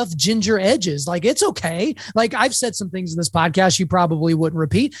pretty rough ginger edges. Like, it's okay. Like, I've said some things in this podcast you probably wouldn't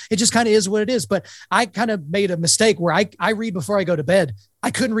repeat. It just kind of is what it is. But I kind of made a mistake where I read before I go to bed.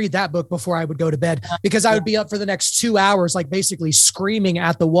 I couldn't read that book before I would go to bed because I would be up for the next 2 hours, like basically screaming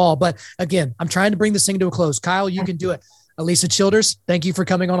at the wall. But again, I'm trying to bring this thing to a close. Kyle, you can do it. ALISA Childers, thank you for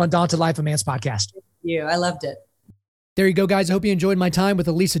coming on Undaunted Life, a Man's podcast. Thank you. I loved it. There you go, guys. I hope you enjoyed my time with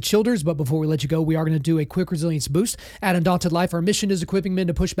ALISA Childers. But before we let you go, we are going to do a quick resilience boost. At Undaunted Life, our mission is equipping men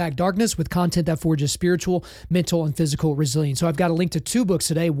to push back darkness with content that forges spiritual, mental, and physical resilience. So I've got a link to 2 books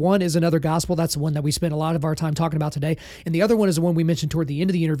today. One is Another Gospel. That's the one that we spent a lot of our time talking about today. And the other one is the one we mentioned toward the end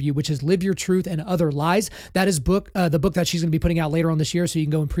of the interview, which is Live Your Truth and Other Lies. That is the book that she's going to be putting out later on this year. So you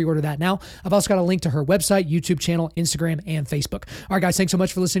can go and pre-order that now. I've also got a link to her website, YouTube channel, Instagram, and Facebook. All right, guys, thanks so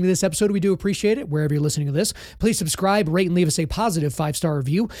much for listening to this episode. We do appreciate it. Wherever you're listening to this, please subscribe, rate and leave us a positive 5-star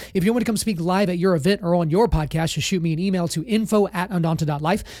review. If you want to come speak live at your event or on your podcast, just shoot me an email to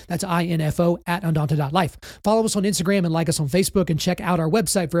info@undaunted.life. That's info@undaunted.life. Follow us on Instagram and like us on Facebook, and check out our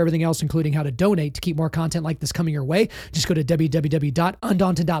website for everything else, including how to donate to keep more content like this coming your way. Just go to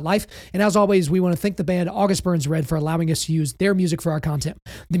www.undaunted.life. And as always, we want to thank the band August Burns Red for allowing us to use their music for our content.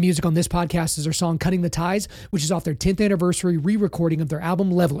 The music on this podcast is their song Cutting the Ties, which is off their 10th anniversary re-recording of their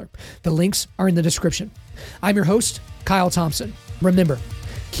album Leveler. The links are in the description. I'm your host, Kyle Thompson. Remember,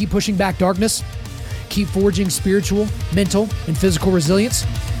 keep pushing back darkness, keep forging spiritual, mental, and physical resilience,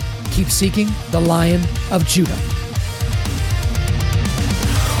 keep seeking the Lion of Judah.